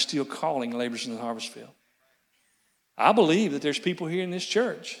that God is still calling laborers in the harvest field. I believe that there's people here in this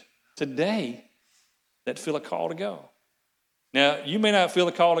church today that feel a call to go. Now, you may not feel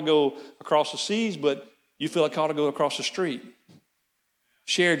a call to go across the seas, but you feel a call to go across the street.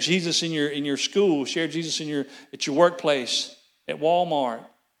 Share Jesus in your school. Share Jesus at your workplace, at Walmart.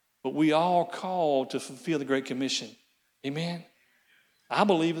 But we all called to fulfill the Great Commission. Amen? I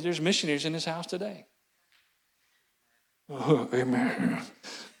believe that there's missionaries in this house today. Oh, amen.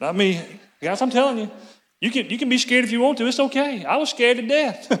 Not me. Guys, I'm telling you, you can be scared if you want to. It's okay. I was scared to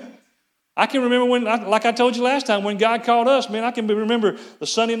death. I can remember like I told you last time, when God called us, man, I can remember the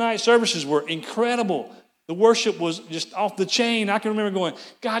Sunday night services were incredible. The worship was just off the chain. I can remember going,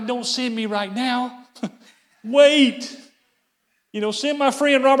 God, don't send me right now. Wait. Send my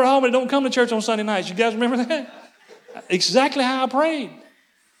friend Robert Hallman. Don't come to church on Sunday nights. You guys remember that? Exactly how I prayed.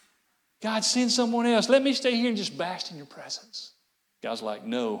 God, send someone else. Let me stay here and just bask in your presence. God's like,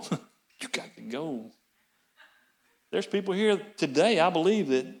 no, you got to go. There's people here today, I believe,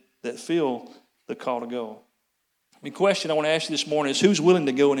 that feel the call to go. The question I want to ask you this morning is, who's willing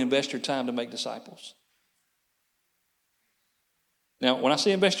to go and invest your time to make disciples? Now, when I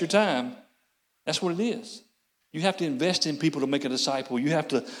say invest your time, that's what it is. You have to invest in people to make a disciple. You have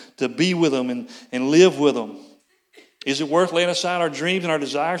to be with them and live with them. Is it worth laying aside our dreams and our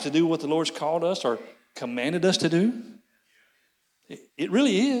desires to do what the Lord's called us or commanded us to do? It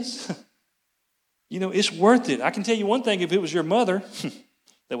really is. It's worth it. I can tell you one thing, if it was your mother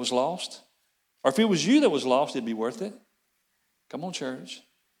that was lost, or if it was you that was lost, it'd be worth it. Come on, church.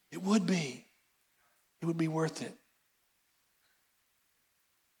 It would be. It would be worth it.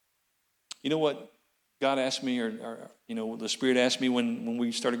 You know what God asked me, or the Spirit asked me when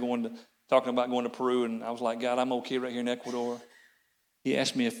we started talking about going to Peru, and I was like, God, I'm okay right here in Ecuador. He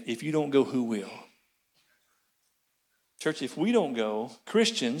asked me, if you don't go, who will? Church, if we don't go,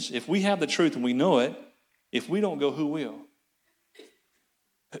 Christians, if we have the truth and we know it, if we don't go, who will?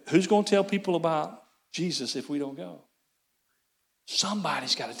 Who's going to tell people about Jesus if we don't go?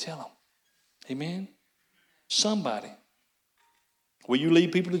 Somebody's got to tell them. Amen? Somebody. Will you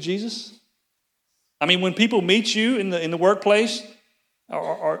lead people to Jesus? I mean, when people meet you in the workplace,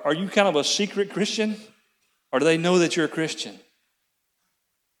 are you kind of a secret Christian? Or do they know that you're a Christian?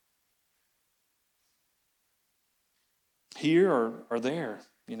 Here or there?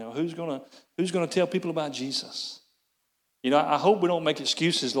 Who's gonna tell people about Jesus? I hope we don't make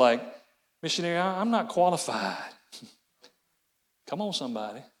excuses like, missionary, I'm not qualified. Come on,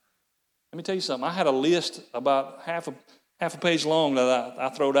 somebody. Let me tell you something. I had a list about half a page long that I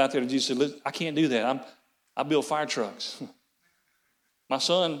throwed out there to Jesus. Said, I can't do that. I build fire trucks. My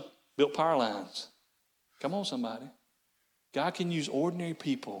son built power lines. Come on, somebody. God can use ordinary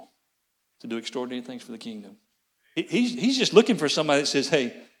people to do extraordinary things for the kingdom. He's just looking for somebody that says,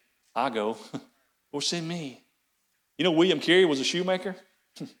 hey, I'll go. Or send me. William Carey was a shoemaker.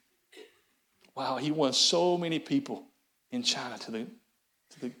 Wow, he won so many people in China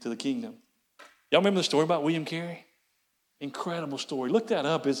to the kingdom. Y'all remember the story about William Carey? Incredible story. Look that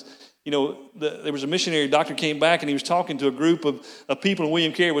up. There was a missionary doctor came back and he was talking to a group of people, and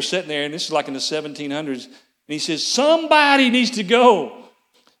William Carey was sitting there, and this is like in the 1700s, and he says, somebody needs to go.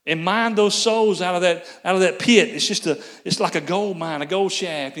 and mine those souls out of that pit. It's like a gold mine, a gold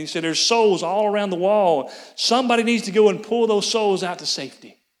shaft. And he said, there's souls all around the wall. Somebody needs to go and pull those souls out to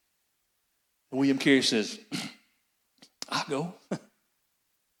safety. And William Carey says, I'll go.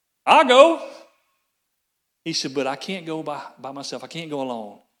 I'll go. He said, but I can't go by myself. I can't go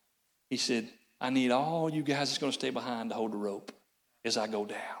alone. He said, I need all you guys that's going to stay behind to hold the rope as I go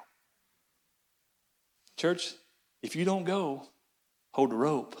down. Church, if you don't go, hold the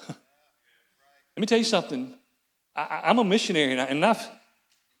rope. Let me tell you something. I'm a missionary, and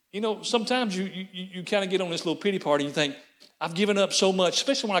sometimes you kind of get on this little pity party. And you think, I've given up so much,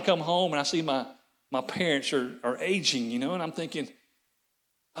 especially when I come home and I see my parents are aging, and I'm thinking,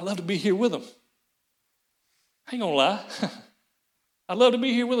 I'd love to be here with them. I ain't gonna lie. I'd love to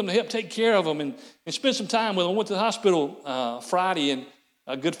be here with them to help take care of them and spend some time with them. I went to the hospital Friday, and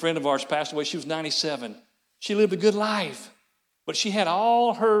a good friend of ours passed away. She was 97. She lived a good life, but she had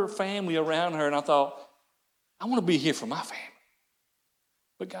all her family around her, and I thought, I want to be here for my family.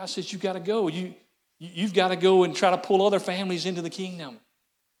 But God says, you've got to go. You've got to go and try to pull other families into the kingdom.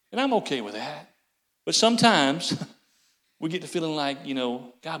 And I'm okay with that. But sometimes we get to feeling like,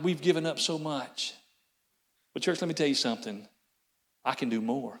 God, we've given up so much. But church, let me tell you something. I can do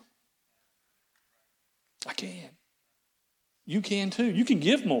more. I can. You can too. You can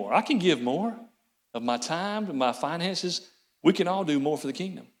give more. I can give more of my time, of my finances. We can all do more for the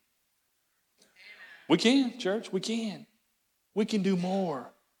kingdom. We can, church. We can. We can do more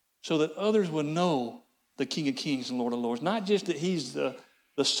so that others will know the King of Kings and Lord of Lords. Not just that he's the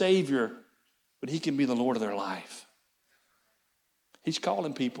Savior, but he can be the Lord of their life. He's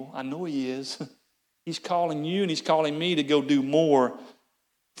calling people. I know he is. He's calling you and he's calling me to go do more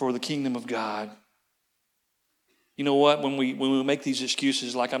for the kingdom of God. You know what? When we make these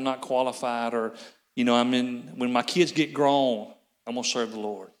excuses like I'm not qualified or, when my kids get grown, I'm going to serve the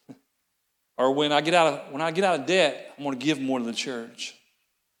Lord. Or when I get out of debt, I'm going to give more to the church.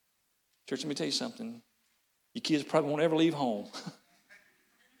 Church, let me tell you something. Your kids probably won't ever leave home.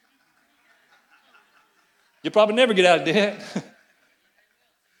 You'll probably never get out of debt.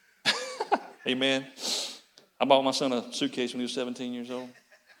 Amen. I bought my son a suitcase when he was 17 years old.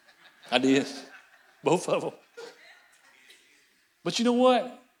 I did. Both of them. But you know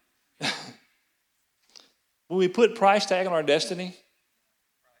what? When we put price tag on our destiny,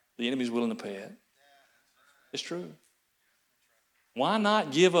 the enemy's willing to pay it. It's true. Why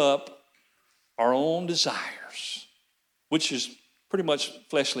not give up our own desires, which is pretty much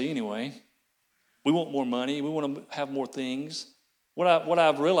fleshly anyway? We want more money. We want to have more things. What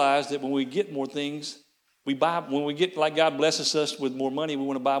I've realized that when we get more things, when we get like God blesses us with more money, we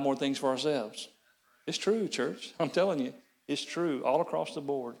want to buy more things for ourselves. It's true, church. I'm telling you, it's true all across the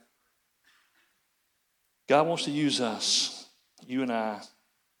board. God wants to use us, you and I,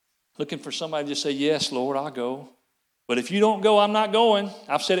 looking for somebody to say, yes, Lord, I'll go. But if you don't go, I'm not going.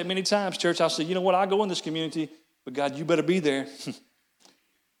 I've said it many times, church. I'll say, you know what, I'll go in this community, but God, you better be there.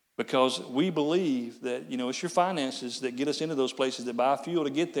 Because we believe that, it's your finances that get us into those places that buy fuel to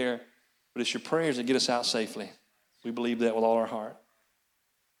get there, but it's your prayers that get us out safely. We believe that with all our heart.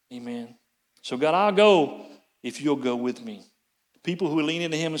 Amen. So God, I'll go if you'll go with me. People who lean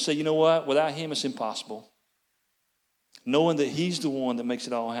into him and say, you know what, without him it's impossible. Knowing that he's the one that makes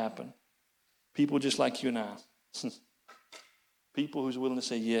it all happen. People just like you and I. People who's willing to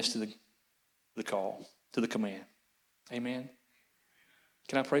say yes to the call, to the command. Amen.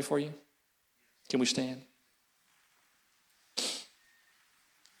 Can I pray for you? Can we stand?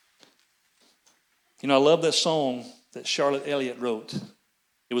 I love that song that Charlotte Elliott wrote.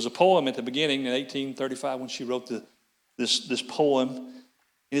 It was a poem at the beginning in 1835 when she wrote this poem.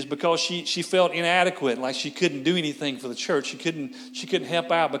 It is because she felt inadequate, like she couldn't do anything for the church. She couldn't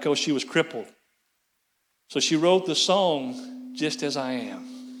help out because she was crippled. So she wrote the song, Just As I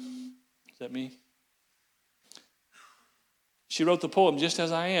Am. Is that me? She wrote the poem, Just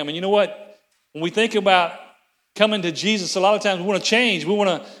As I Am. And you know what? When we think about coming to Jesus, a lot of times we want to change. We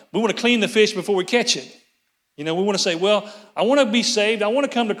want to clean the fish before we catch it. We want to say, well, I want to be saved. I want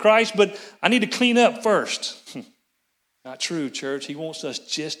to come to Christ, but I need to clean up first. Not true, church. He wants us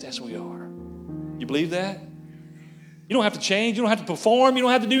just as we are. You believe that? You don't have to change. You don't have to perform. You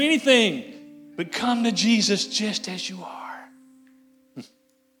don't have to do anything. But come to Jesus just as you are.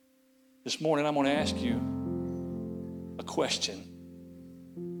 This morning, I'm going to ask you a question.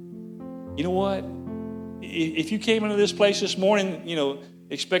 You know what? If you came into this place this morning,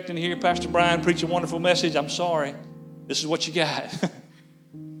 expecting to hear Pastor Brian preach a wonderful message, I'm sorry. This is what you got.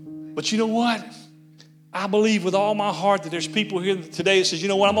 But you know what? I believe with all my heart that there's people here today that says, you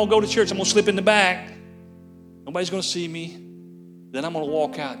know what? I'm going to go to church. I'm going to slip in the back. Nobody's going to see me. then I'm going to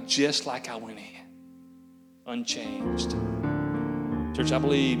walk out just like I went in, unchanged. Church, I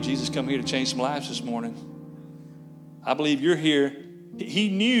believe Jesus come here to change some lives this morning. I believe you're here. He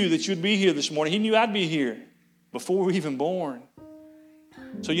knew that you'd be here this morning. He knew I'd be here before we were even born.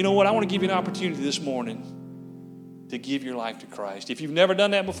 So you know what? I want to give you an opportunity this morning to give your life to Christ. If you've never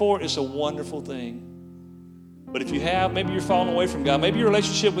done that before, it's a wonderful thing. But if you have, maybe you're falling away from God. Maybe your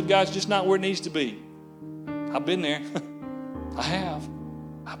relationship with God's just not where it needs to be. I've been there. I have.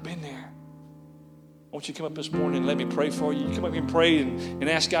 I've been there. I want you to come up this morning and let me pray for you. You come up here and pray and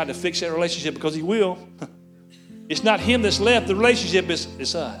ask God to fix that relationship, because He will. It's not Him that's left. The relationship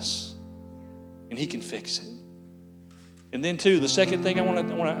is us. And He can fix it. And then, too, the second thing I want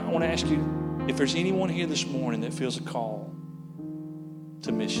to ask you, if there's anyone here this morning that feels a call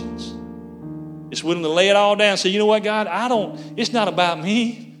to missions, is willing to lay it all down, say, you know what, God, it's not about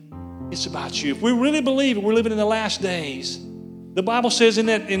me. It's about you. If we really believe it, we're living in the last days. The Bible says in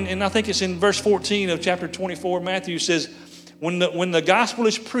that, and I think it's in verse 14 of chapter 24, Matthew says, when the gospel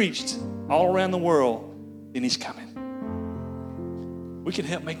is preached all around the world, then He's coming. We can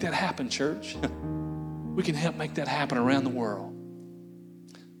help make that happen, church. We can help make that happen around the world.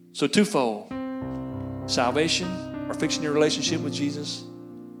 So twofold: salvation, or fixing your relationship with Jesus,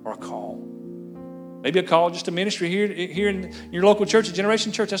 or a call. Maybe a call just to ministry here in your local church, a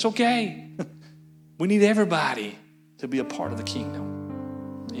Generation Church. That's okay. We need everybody to be a part of the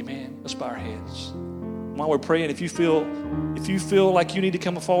kingdom. Amen. Let's bow our heads. While we're praying, if you feel like you need to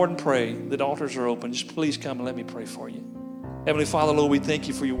come forward and pray, the altars are open. Just please come and let me pray for you. Heavenly Father, Lord, we thank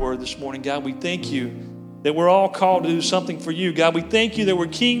you for your word this morning. God, we thank you that we're all called to do something for you. God, we thank you that we're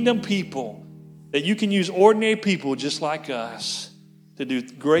kingdom people, that you can use ordinary people just like us to do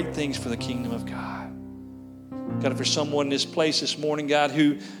great things for the kingdom of God. God, if there's someone in this place this morning, God,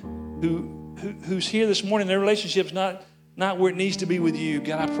 who's here this morning, their relationship's not where it needs to be with you,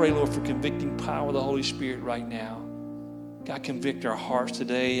 God, I pray, Lord, for convicting power of the Holy Spirit right now. God, convict our hearts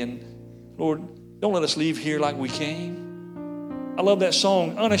today. And Lord, don't let us leave here like we came. I love that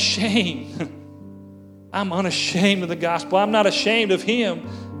song, Unashamed. I'm unashamed of the gospel. I'm not ashamed of Him,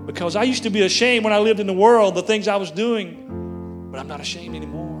 because I used to be ashamed when I lived in the world, the things I was doing, but I'm not ashamed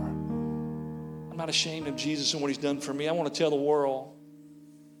anymore. I'm not ashamed of Jesus and what He's done for me. I want to tell the world,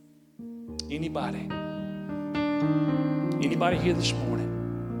 anybody here this morning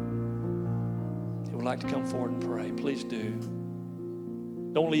who would like to come forward and pray, please do.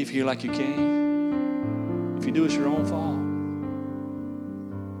 Don't leave here like you came. If you do, it's your own fault.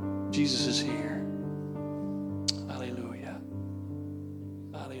 Jesus is here. Hallelujah.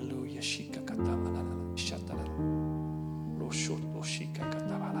 Hallelujah.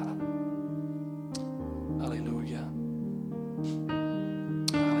 Hallelujah.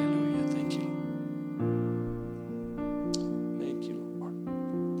 Hallelujah. Thank you. Thank you, Lord.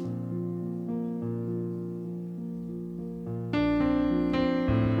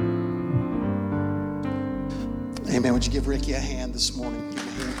 Amen. Would you give Ricky a hand this morning?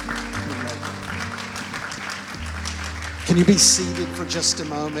 Can you be seated for just a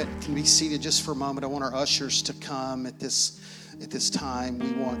moment? Can you be seated just for a moment? I want our ushers to come at this time.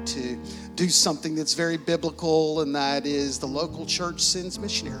 We want to do something that's very biblical, and that is the local church sends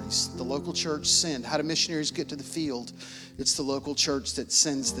missionaries. The local church send. How do missionaries get to the field? It's the local church that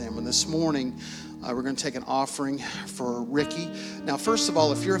sends them. And this morning, we're going to take an offering for Ricky. Now, first of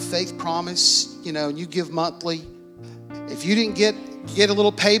all, if you're a Faith Promise, and you give monthly, if you didn't get a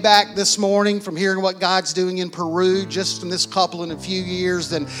little payback this morning from hearing what God's doing in Peru just in this couple in a few years,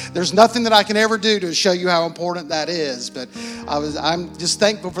 then there's nothing that I can ever do to show you how important that is. But I'm just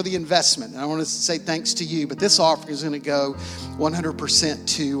thankful for the investment. And I want to say thanks to you. But this offering is going to go 100%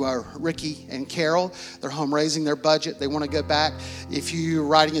 to Ricky and Carol. They're home raising their budget. They want to go back. If you're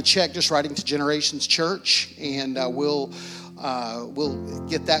writing a check, just writing to Generations Church, and we'll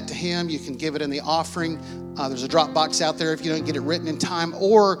get that to him. You can give it in the offering. There's a drop box out there if you don't get it written in time,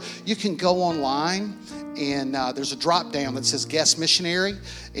 or you can go online and there's a drop down that says guest missionary,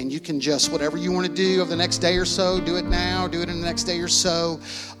 and you can just whatever you want to do over the next day or so, do it now, do it in the next day or so.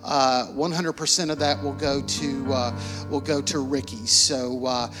 100% of that will go to Ricky.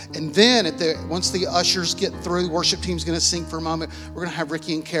 So and then once the ushers get through, worship team's going to sing for a moment. We're going to have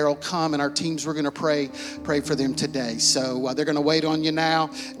Ricky and Carol come, and our teams, we're going to pray for them today. So they're going to wait on you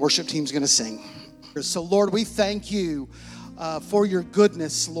now. Worship team's going to sing. So Lord, we thank you for your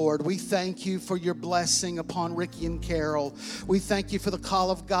goodness, Lord. We thank you for your blessing upon Ricky and Carol. We thank you for the call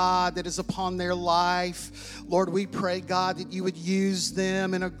of God that is upon their life. Lord, we pray, God, that you would use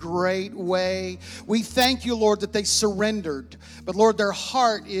them in a great way. We thank you, Lord, that they surrendered. But Lord, their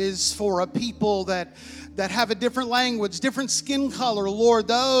heart is for a people that that have a different language, different skin color, Lord,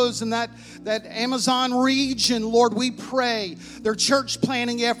 those in that Amazon region, Lord, we pray their church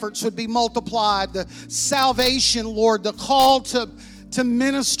planting efforts would be multiplied, the salvation, Lord, the call to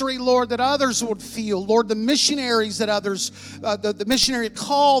ministry, Lord, that others would feel. Lord, the missionaries that others, the missionary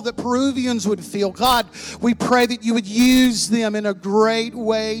call that Peruvians would feel. God, we pray that you would use them in a great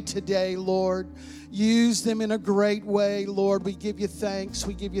way today, Lord. Use them in a great way, Lord. We give you thanks.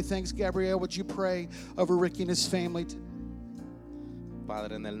 We give you thanks. Gabrielle, would you pray over Ricky and his family?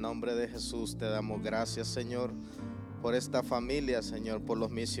 Padre, en el nombre de Jesús te damos gracias, Señor, por esta familia, Señor, por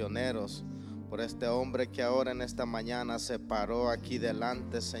los misioneros, por este hombre que ahora en esta mañana se paró aquí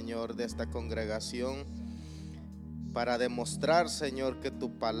delante, Señor, de esta congregación para demostrar, Señor, que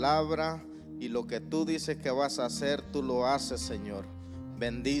tu palabra y lo que tú dices que vas a hacer, tú lo haces, Señor.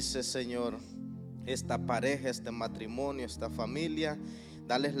 Bendice, Señor, esta pareja, este matrimonio, esta familia.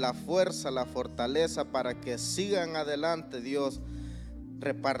 Dales la fuerza, la fortaleza para que sigan adelante, Dios,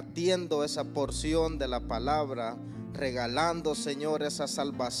 repartiendo esa porción de la palabra, regalando, Señor, esa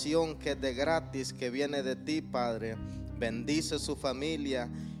salvación que es de gratis, que viene de ti, Padre. Bendice su familia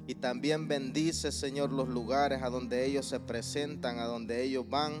y también bendice, Señor, los lugares a donde ellos se presentan, a donde ellos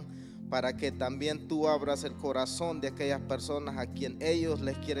van, para que también tú abras el corazón de aquellas personas a quien ellos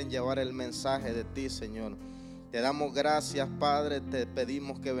les quieren llevar el mensaje de ti, Señor. Te damos gracias, Padre. Te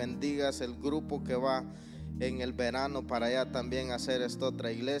pedimos que bendigas el grupo que va en el verano para allá también hacer esta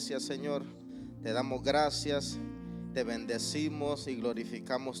otra iglesia, Señor. Te damos gracias, te bendecimos y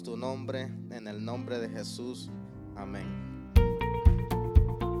glorificamos tu nombre, en el nombre de Jesús. Amén.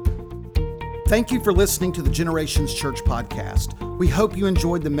 Thank you for listening to the Generations Church podcast. We hope you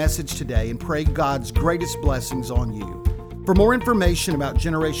enjoyed the message today and pray God's greatest blessings on you. For more information about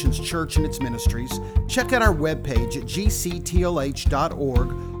Generations Church and its ministries, check out our webpage at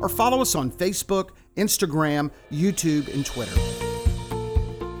gctlh.org or follow us on Facebook, Instagram, YouTube, and Twitter.